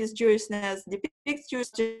about his Jewishness, depicts Jewish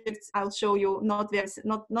subjects. I'll show you, not as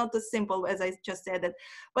simple as I just said it,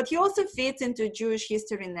 but he also fits into Jewish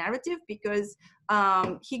history narrative because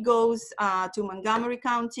he goes to Montgomery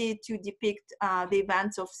County to depict the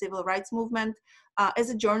events of civil rights movement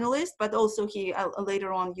as a journalist, but also he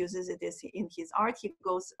later on uses it in his art. He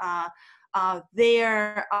goes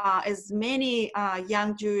there as many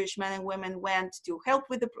young Jewish men and women went to help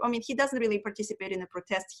with the, I mean, he doesn't really participate in the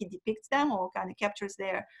protest, he depicts them or kind of captures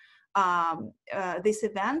their these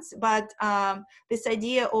events, but this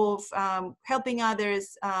idea of helping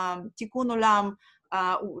others, tikkun olam,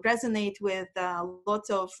 resonate with lots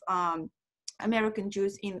of American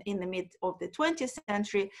Jews in the mid of the 20th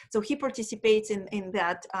century. So he participates in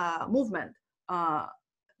that movement.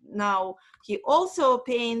 Now, he also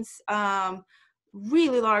paints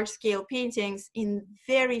really large scale paintings in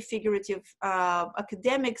very figurative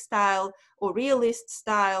academic style or realist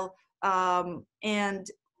style,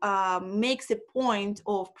 and makes a point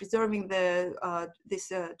of preserving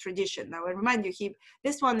this tradition. Now I remind you,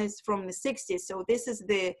 this one is from the 60s, so this is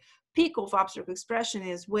the peak of abstract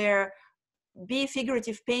expressionism, where be a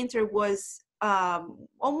figurative painter was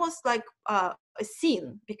almost like a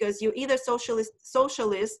scene, because you either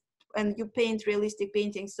socialist and you paint realistic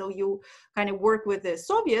paintings, so you kind of work with the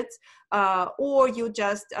Soviets, or you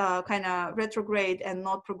just kind of retrograde and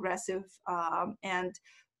not progressive. And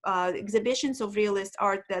exhibitions of realist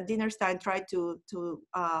art that Dinnerstein tried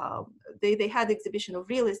they had exhibition of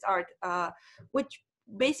realist art, which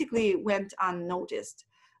basically went unnoticed.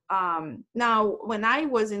 Now, when I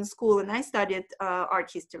was in school and I studied art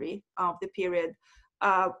history of the period,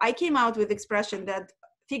 I came out with expression that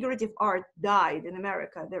figurative art died in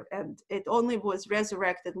America, and it only was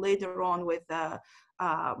resurrected later on with,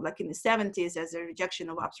 like in the 70s, as a rejection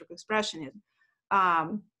of abstract expressionism.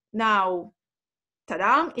 Now,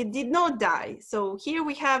 ta-da, it did not die. So here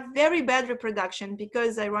we have very bad reproduction,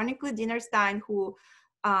 because ironically, Dinnerstein, who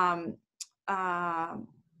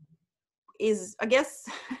is, I guess,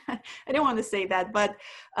 I don't want to say that, but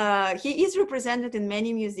he is represented in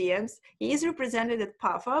many museums. He is represented at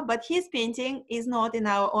PAFA, but his painting is not in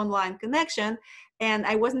our online connection. And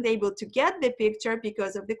I wasn't able to get the picture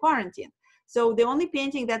because of the quarantine. So the only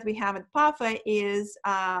painting that we have at PAFA is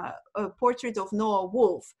a portrait of Noah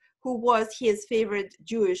Wolf, who was his favorite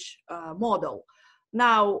Jewish model.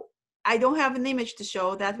 Now, I don't have an image to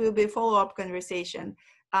show. That will be a follow-up conversation.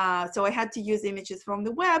 So I had to use images from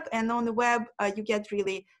the web, and on the web, you get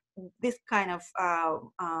really this kind of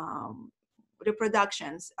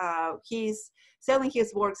reproductions. He's selling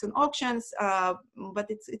his works on auctions, but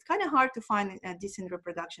it's kind of hard to find a decent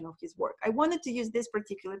reproduction of his work. I wanted to use this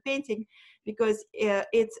particular painting because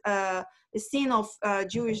it's a scene of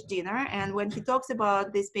Jewish dinner, and when he talks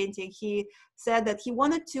about this painting, he said that he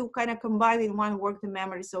wanted to kind of combine in one work the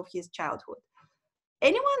memories of his childhood.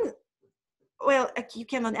 Anyone? Well, you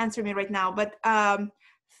cannot answer me right now, but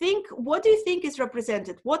what do you think is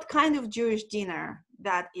represented? What kind of Jewish dinner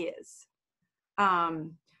that is?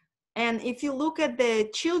 And if you look at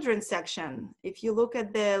the children's section, if you look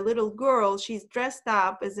at the little girl, she's dressed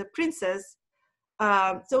up as a princess.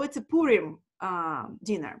 So it's a Purim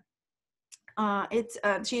dinner.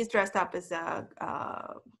 She's dressed up as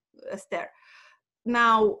Esther.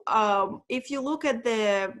 Now, if you look at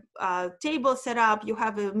the table set up, you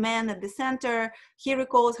have a man at the center. He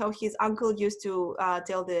recalls how his uncle used to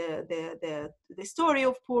tell the story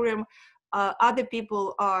of Purim. Other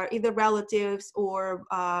people are either relatives or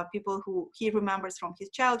people who he remembers from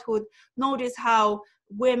his childhood. Notice how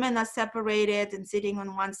women are separated and sitting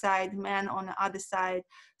on one side, men on the other side.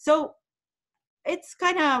 So it's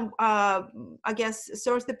kind of, I guess,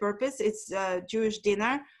 serves the purpose. It's a Jewish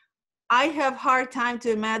dinner. I have hard time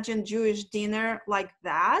to imagine Jewish dinner like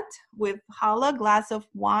that, with challah, glass of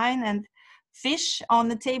wine, and fish on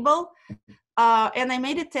the table. And I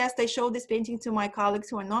made a test. I showed this painting to my colleagues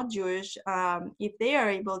who are not Jewish, if they are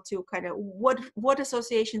able to kind of, what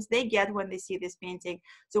associations they get when they see this painting.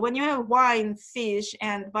 So when you have wine, fish,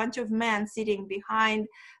 and a bunch of men sitting behind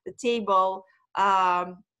the table,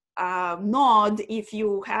 nod if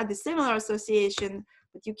you had a similar association,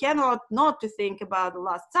 but you cannot not to think about the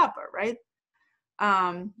Last Supper, right?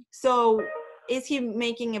 So is he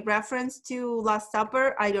making a reference to Last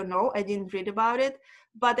Supper? I don't know. I didn't read about it.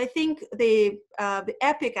 But I think the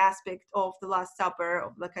epic aspect of the Last Supper,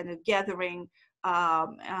 of the kind of gathering,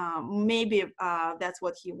 maybe that's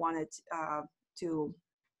what he wanted to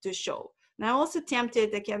show. And I'm also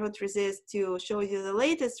tempted, I cannot resist, to show you the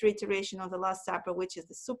latest reiteration of the Last Supper, which is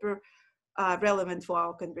the super relevant for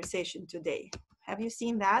our conversation today. Have you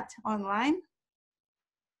seen that online?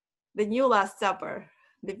 The new Last Supper,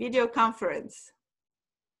 the video conference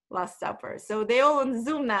Last Supper. So they're all on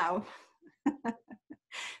Zoom now,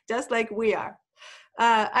 just like we are.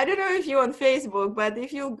 I don't know if you're on Facebook, but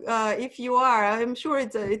if you are, I'm sure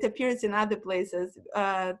it appears in other places.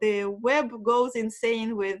 The web goes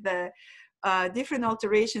insane with different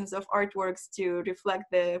alterations of artworks to reflect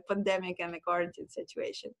the pandemic and the quarantine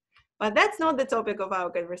situation. But that's not the topic of our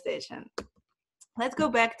conversation. Let's go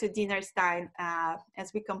back to Dinnerstein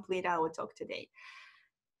as we complete our talk today.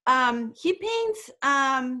 He paints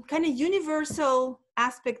kind of universal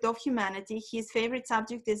aspect of humanity. His favorite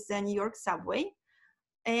subject is the New York subway.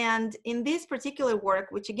 And in this particular work,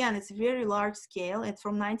 which again is very large scale, it's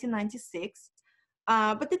from 1996,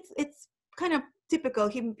 but it's kind of typical.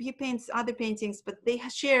 He paints other paintings, but they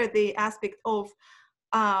share the aspect of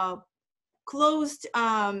closed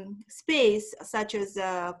space, such as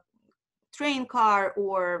a train car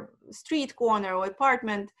or street corner or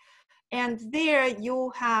apartment, and there you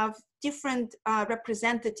have different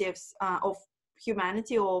representatives of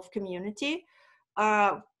humanity or of community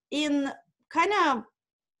in kind of,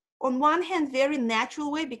 on one hand, very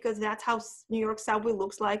natural way, because that's how New York subway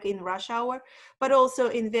looks like in rush hour, but also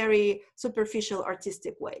in very superficial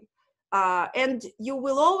artistic way. And you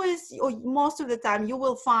will always, or most of the time, you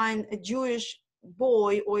will find a Jewish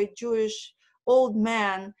boy or a Jewish old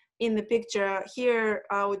man in the picture. Here,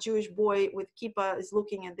 our Jewish boy with kippah is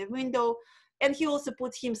looking at the window, and he also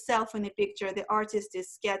put himself in the picture. The artist is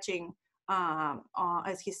sketching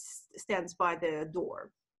as he stands by the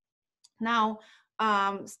door. Now,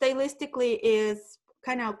 stylistically is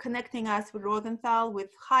kind of connecting us with Rosenthal, with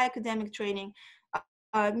high academic training,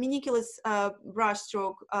 meticulous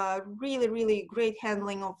brushstroke, really, really great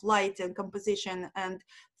handling of light and composition and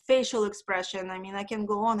facial expression. I mean, I can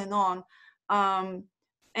go on and on.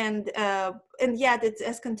 And yet it's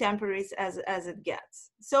as contemporary as it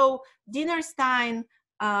gets. So Dinnerstein,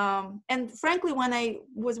 and frankly, when I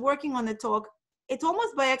was working on the talk, it's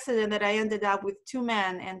almost by accident that I ended up with 2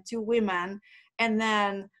 men and 2 women, and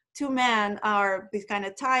then 2 men are kind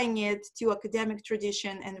of tying it to academic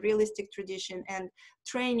tradition and realistic tradition and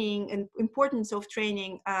training and importance of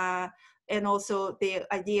training, and also the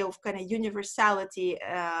idea of kind of universality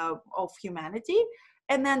of humanity.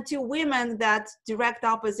 And then 2 women that direct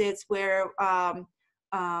opposites, where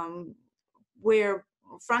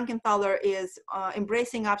Frankenthaler is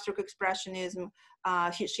embracing abstract expressionism.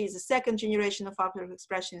 She's a second generation of abstract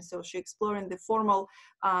expressionism, so she's exploring the formal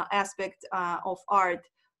aspect of art.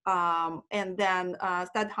 And then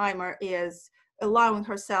Stettheimer is allowing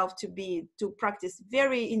herself to practice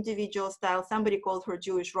very individual style. Somebody called her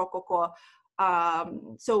Jewish Rococo.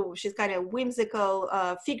 So she's kind of whimsical,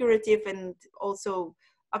 figurative, and also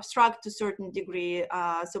abstract to a certain degree.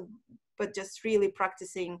 But just really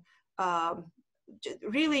practicing,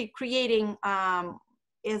 really creating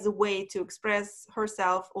as a way to express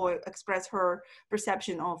herself or express her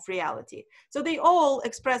perception of reality. So they all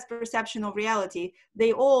express perception of reality.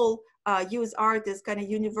 They all use art as kind of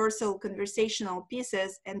universal conversational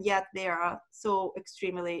pieces, and yet they are so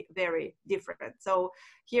extremely very different. So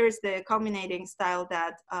here's the culminating style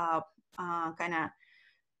that kind of,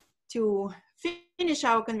 to finish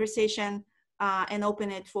our conversation and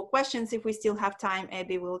open it for questions, if we still have time,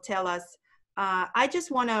 Abby will tell us. I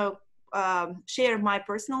just want to share my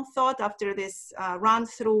personal thought after this run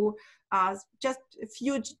through just a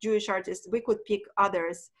few Jewish artists. We could pick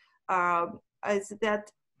others. Is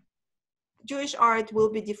that Jewish art will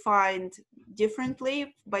be defined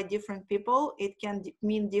differently by different people. It can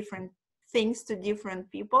mean different things to different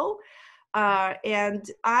people. And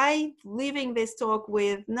I leaving this talk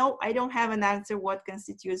with, no, I don't have an answer what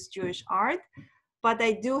constitutes Jewish art, but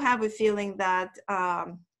I do have a feeling that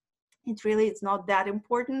it really is not that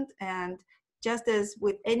important. And just as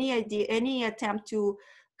with any idea, any attempt to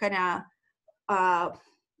kind of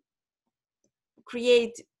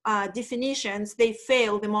create definitions, they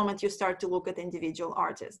fail the moment you start to look at individual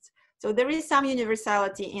artists. So there is some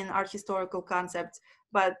universality in art historical concepts,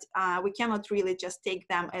 but we cannot really just take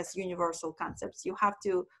them as universal concepts. You have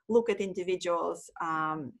to look at individuals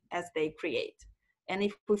as they create. And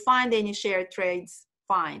if we find any shared traits,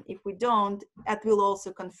 fine. If we don't, that will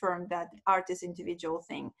also confirm that art is individual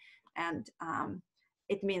thing, and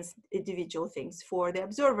it means individual things for the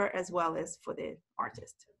observer as well as for the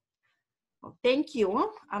artist. Well, thank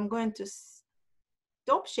you. I'm going to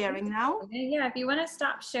stop sharing now. Okay, yeah, if you want to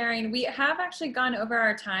stop sharing, we have actually gone over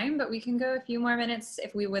our time, but we can go a few more minutes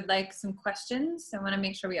if we would like some questions. I want to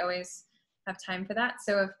make sure we always have time for that.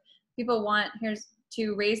 So if people want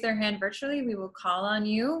to raise their hand virtually, we will call on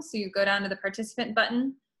you. So you go down to the participant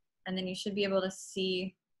button, and then you should be able to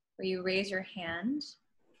see where you raise your hand.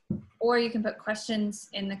 Or you can put questions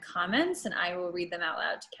in the comments, and I will read them out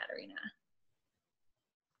loud to Katerina.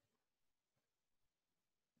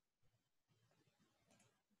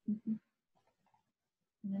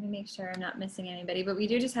 Let me make sure I'm not missing anybody, but we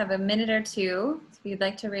do just have a minute or two. So if you'd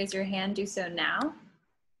like to raise your hand, do so now.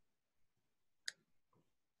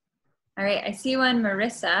 All right, I see one,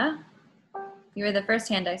 Marissa. You were the first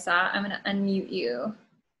hand I saw. I'm gonna unmute you.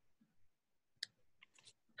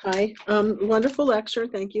 Hi, wonderful lecture,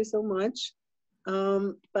 thank you so much.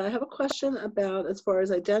 But I have a question about, as far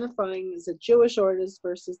as identifying as a Jewish artist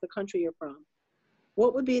versus the country you're from.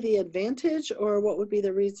 What would be the advantage, or what would be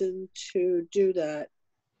the reason to do that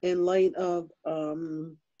in light of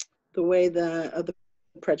the way that the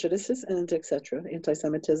prejudices and etc.,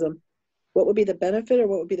 anti-Semitism? What would be the benefit, or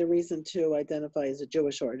what would be the reason to identify as a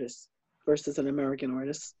Jewish artist? versus an American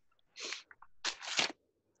artist.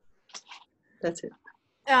 That's it.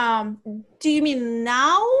 Do you mean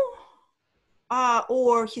now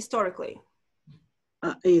or historically?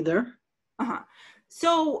 Either.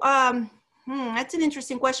 So that's an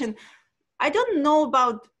interesting question. I don't know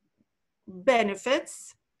about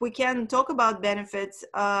benefits. We can talk about benefits.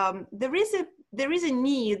 There is a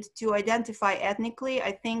need to identify ethnically.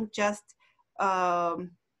 I think just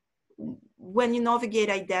when you navigate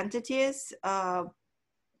identities,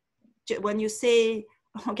 when you say,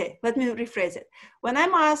 okay, let me rephrase it. When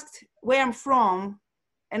I'm asked where I'm from,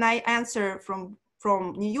 and I answer from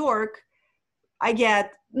New York, I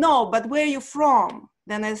get, no, but where are you from?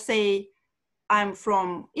 Then I say, I'm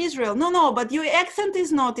from Israel. No, but your accent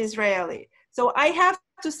is not Israeli. So I have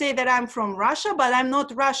to say that I'm from Russia, but I'm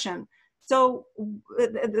not Russian. So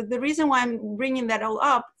the reason why I'm bringing that all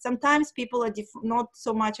up, sometimes people are not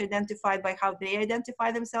so much identified by how they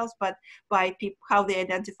identify themselves, but by how they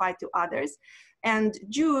identify to others. And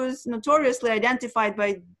Jews notoriously identified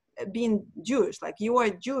by being Jewish, like you are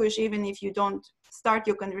Jewish, even if you don't start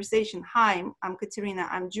your conversation, hi, I'm Katerina,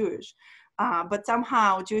 I'm Jewish. But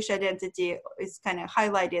somehow Jewish identity is kind of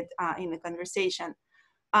highlighted in the conversation.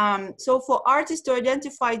 So for artists to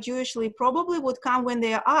identify Jewishly probably would come when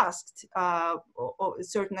they are asked a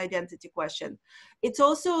certain identity question. It's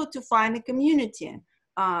also to find a community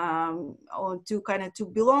or to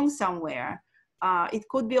belong somewhere. It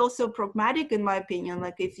could be also pragmatic, in my opinion.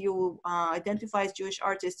 Like if you identify as Jewish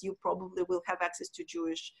artist, you probably will have access to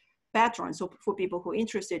Jewish patrons. So for people who are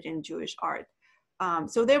interested in Jewish art.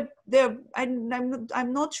 So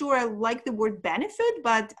I'm not sure I like the word benefit,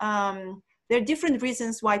 but there are different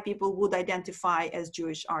reasons why people would identify as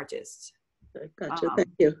Jewish artists. Gotcha, thank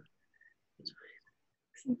you.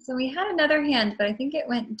 So we had another hand, but I think it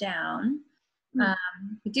went down.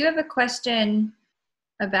 We do have a question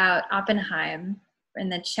about Oppenheim in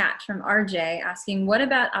the chat from RJ asking, what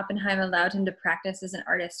about Oppenheim allowed him to practice as an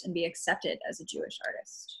artist and be accepted as a Jewish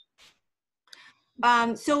artist?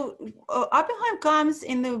 So Oppenheim comes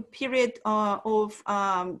in the period of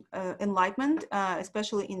Enlightenment,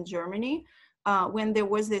 especially in Germany, when there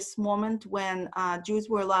was this moment when Jews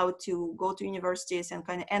were allowed to go to universities and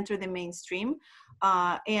kind of enter the mainstream.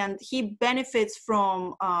 And he benefits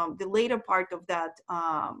from the later part of that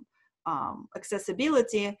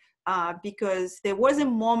accessibility because there was a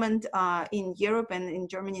moment in Europe and in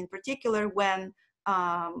Germany in particular when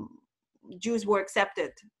Jews were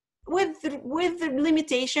accepted with the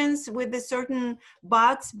limitations, with the certain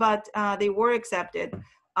buts, but they were accepted.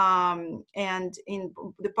 And in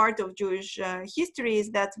the part of Jewish history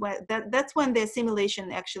is that's when the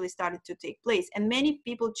assimilation actually started to take place. And many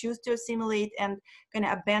people choose to assimilate and kind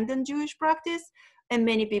of abandon Jewish practice, and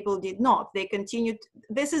many people did not. They continued.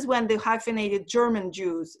 This is when the hyphenated German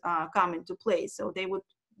Jews come into place. So they would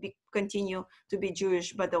continue to be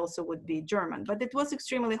Jewish, but also would be German. But it was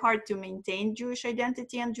extremely hard to maintain Jewish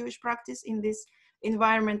identity and Jewish practice in this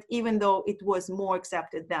environment, even though it was more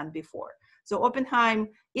accepted than before. So Oppenheim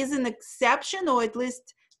is an exception, or at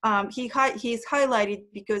least he is highlighted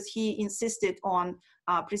because he insisted on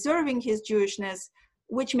preserving his Jewishness,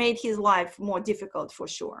 which made his life more difficult for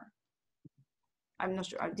sure. I'm not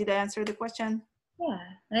sure, did I answer the question? Yeah,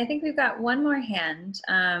 and I think we've got one more hand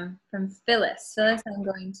from Phyllis. Phyllis, I'm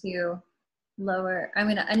going to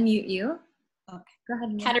unmute you. Okay. Go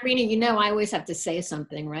ahead. Katerina, you know I always have to say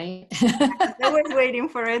something, right? I was waiting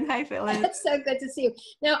for it. Hi, Phyllis. It's so good to see you.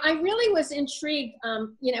 Now, I really was intrigued,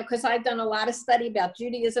 because I've done a lot of study about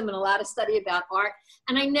Judaism and a lot of study about art,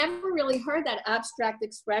 and I never really heard that abstract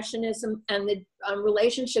expressionism and the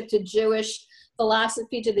relationship to Jewish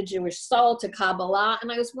philosophy, to the Jewish soul, to Kabbalah,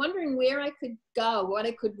 and I was wondering where I could go, what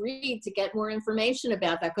I could read to get more information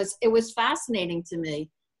about that, because it was fascinating to me.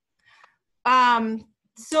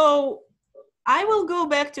 So I will go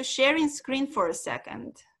back to sharing screen for a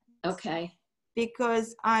second. Okay.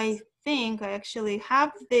 Because I think I actually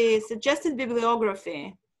have the suggested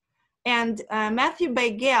bibliography, and Matthew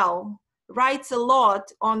Bagel writes a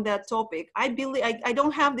lot on that topic. I believe, I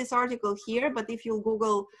don't have this article here, but if you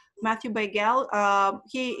Google Matthew Bagel,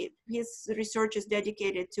 his research is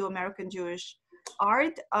dedicated to American Jewish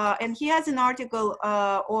art, and he has an article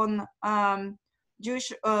on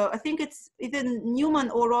Jewish, I think it's either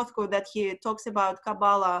Newman or Rothko, that he talks about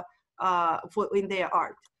Kabbalah in their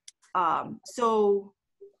art. I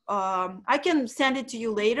can send it to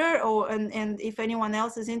you later, and if anyone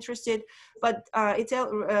else is interested, but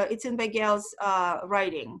it's in Bagel's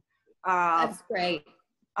writing. That's great.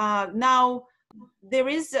 Now, there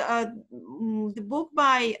is the book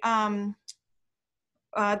by,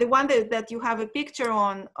 the one that you have a picture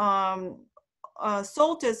on,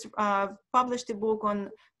 Soltis published a book on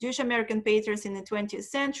Jewish American painters in the 20th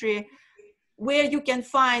century, where you can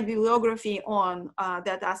find bibliography on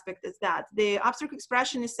that aspect is that. The abstract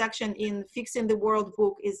expressionist section in Fixing the World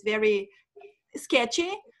book is very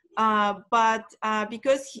sketchy, but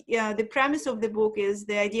because the premise of the book is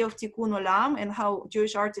the idea of tikkun olam and how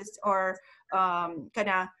Jewish artists are kind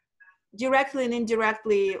of directly and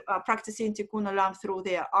indirectly practicing tikkun olam through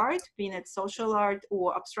their art, being it social art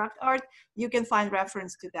or abstract art, you can find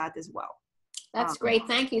reference to that as well. That's great.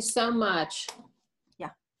 Thank you so much. Yeah.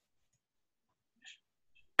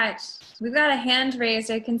 We've got a hand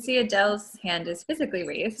raised. I can see Adele's hand is physically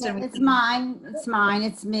raised. Yeah, it's mine. It's mine.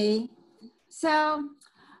 It's me. So,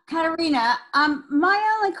 Katerina,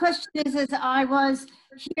 my only question is, as I was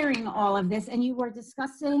hearing all of this, and you were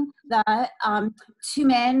discussing the 2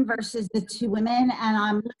 men versus the 2 women, and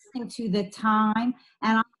I'm listening to the time,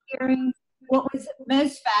 and I'm hearing what was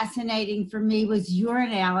most fascinating for me was your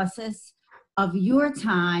analysis of your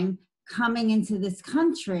time coming into this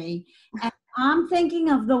country. And I'm thinking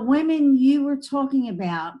of the women you were talking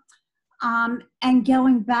about, and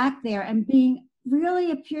going back there and being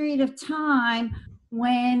really a period of time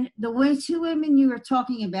when the 2 women you were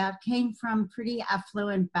talking about came from pretty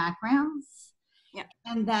affluent backgrounds. Yeah.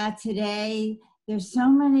 And that today there's so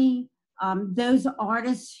many, those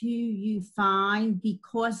artists who you find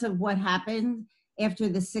because of what happened after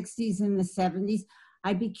the 60s and the 70s,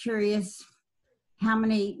 I'd be curious how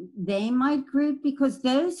many they might group, because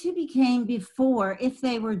those who became before, if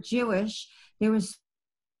they were Jewish, there was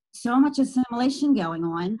so much assimilation going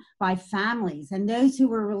on by families, and those who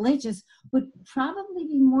were religious would probably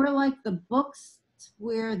be more like the books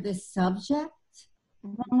where the subject,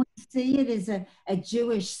 when we see it as a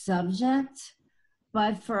Jewish subject.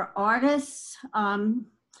 But for artists,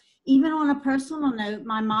 even on a personal note,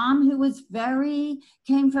 my mom, who was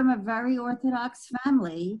came from a very Orthodox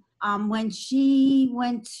family, when she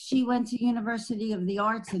went to University of the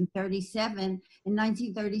Arts in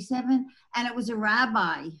 1937, and it was a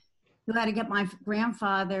rabbi who had to get my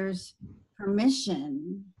grandfather's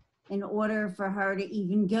permission in order for her to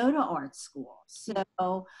even go to art school.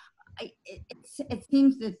 So it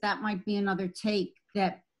seems that might be another take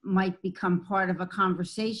that might become part of a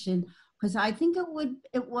conversation, because I think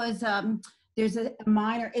there's a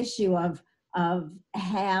minor issue of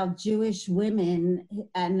how Jewish women,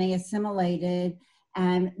 and they assimilated,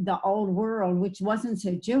 and the old world, which wasn't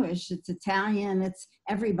so Jewish, it's Italian, it's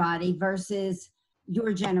everybody, versus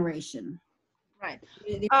your generation. Right.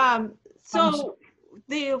 So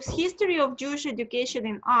the history of Jewish education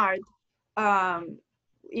in art,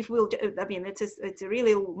 it's a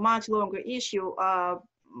really much longer issue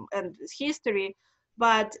and history,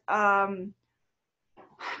 but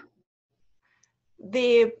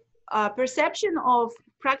the perception of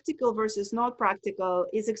practical versus not practical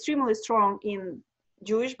is extremely strong in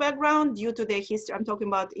Jewish background due to their history. I'm talking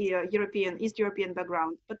about East European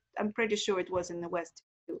background, but I'm pretty sure it was in the West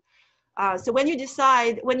too. So when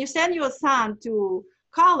you send your son to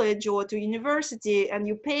college or to university and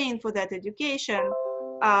you're paying for that education,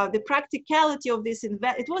 the practicality of this,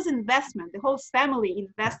 it was investment. The whole family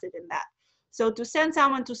invested in that. So to send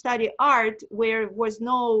someone to study art where there was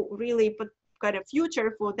no really kind of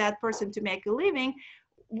future for that person to make a living,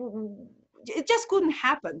 it just couldn't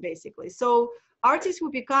happen, basically. So artists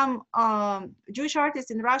who become, Jewish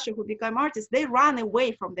artists in Russia who become artists, they run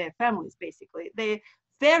away from their families, basically. They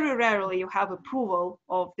very rarely you have approval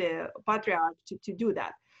of the patriarch to do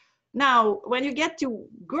that. Now, when you get to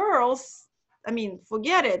girls, I mean,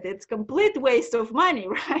 forget it. It's complete waste of money,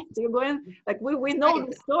 right? You're going, like, we know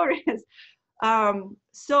the stories.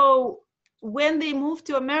 So when they moved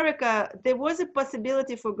to America, there was a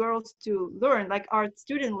possibility for girls to learn, like Art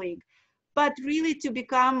Student League, but really to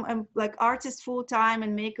become like artists full-time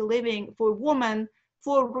and make a living for women,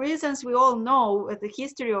 for reasons we all know, the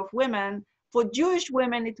history of women. For Jewish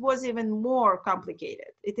women, it was even more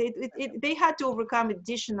complicated. They had to overcome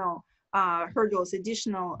additional hurdles,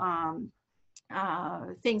 additional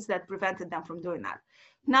things that prevented them from doing that.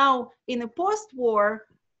 Now, in a post-war,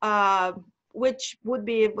 which would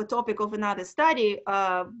be the topic of another study,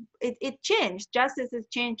 it changed, just as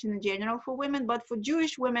it changed in general for women, but for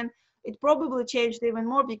Jewish women, it probably changed even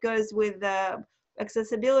more, because with the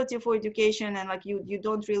accessibility for education and like you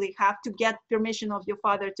don't really have to get permission of your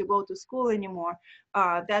father to go to school anymore,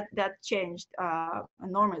 that changed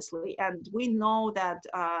enormously. And we know that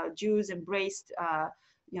Jews embraced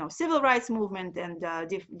civil rights movement and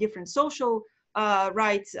different social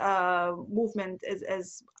rights movement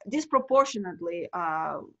as disproportionately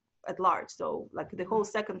at large. So like the whole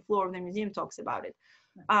second floor of the museum talks about it.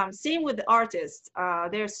 Same with the artists.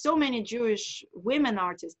 There are so many Jewish women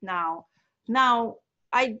artists now. Now,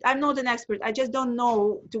 I'm not an expert. I just don't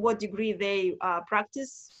know to what degree they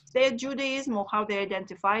practice their Judaism or how they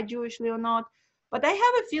identify Jewishly or not. But I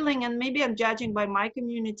have a feeling, and maybe I'm judging by my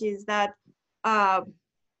communities, that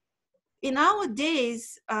in our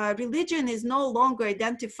days, religion is no longer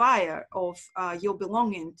identifier of your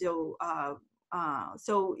belonging to.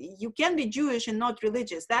 So you can be Jewish and not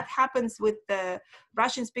religious. That happens with the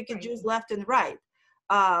Russian-speaking Jews left and right.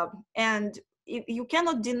 And you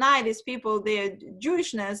cannot deny these people their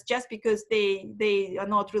Jewishness just because they are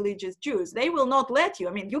not religious Jews. They will not let you.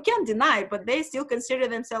 I mean, you can deny, but they still consider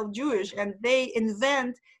themselves Jewish, and they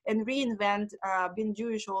invent and reinvent being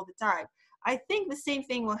Jewish all the time. I think the same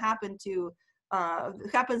thing will happen to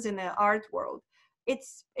happens in the art world.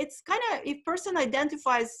 It's kind of, if person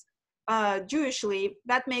identifies Jewishly,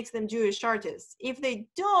 that makes them Jewish artists. If they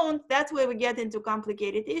don't, that's where we get into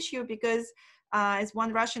complicated issue, because as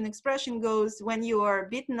one Russian expression goes, when you are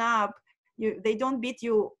beaten up, they don't beat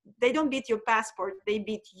your passport, they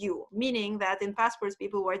beat you, meaning that in passports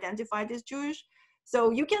people were identified as Jewish. So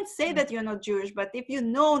you can say that you're not Jewish, but if you're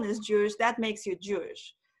known as Jewish, that makes you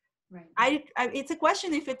Jewish. Right. It's a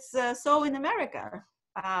question if it's so in America.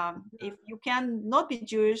 If you can not be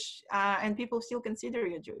Jewish and people still consider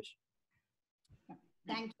you Jewish.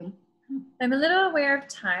 Thank you. I'm a little aware of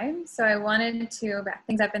time, so I wanted to wrap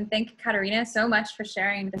things up and thank Katerina so much for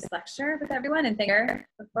sharing this lecture with everyone. And thank her.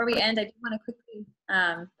 Before we end, I do want to quickly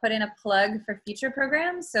put in a plug for future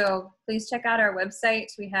programs. So please check out our website.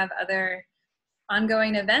 We have other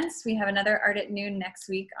ongoing events. We have another Art at Noon next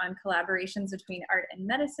week on collaborations between art and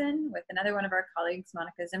medicine with another one of our colleagues,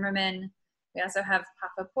 Monica Zimmerman. We also have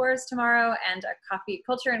PAFA Pours tomorrow and a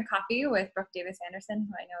culture and coffee with Brooke Davis Anderson,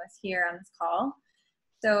 who I know is here on this call.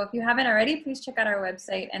 So if you haven't already, please check out our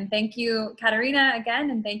website. And thank you, Katerina,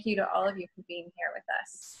 again, and thank you to all of you for being here with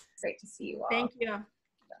us. It's great to see you all. Thank you.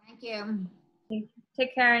 Thank you.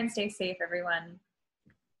 Take care and stay safe, everyone.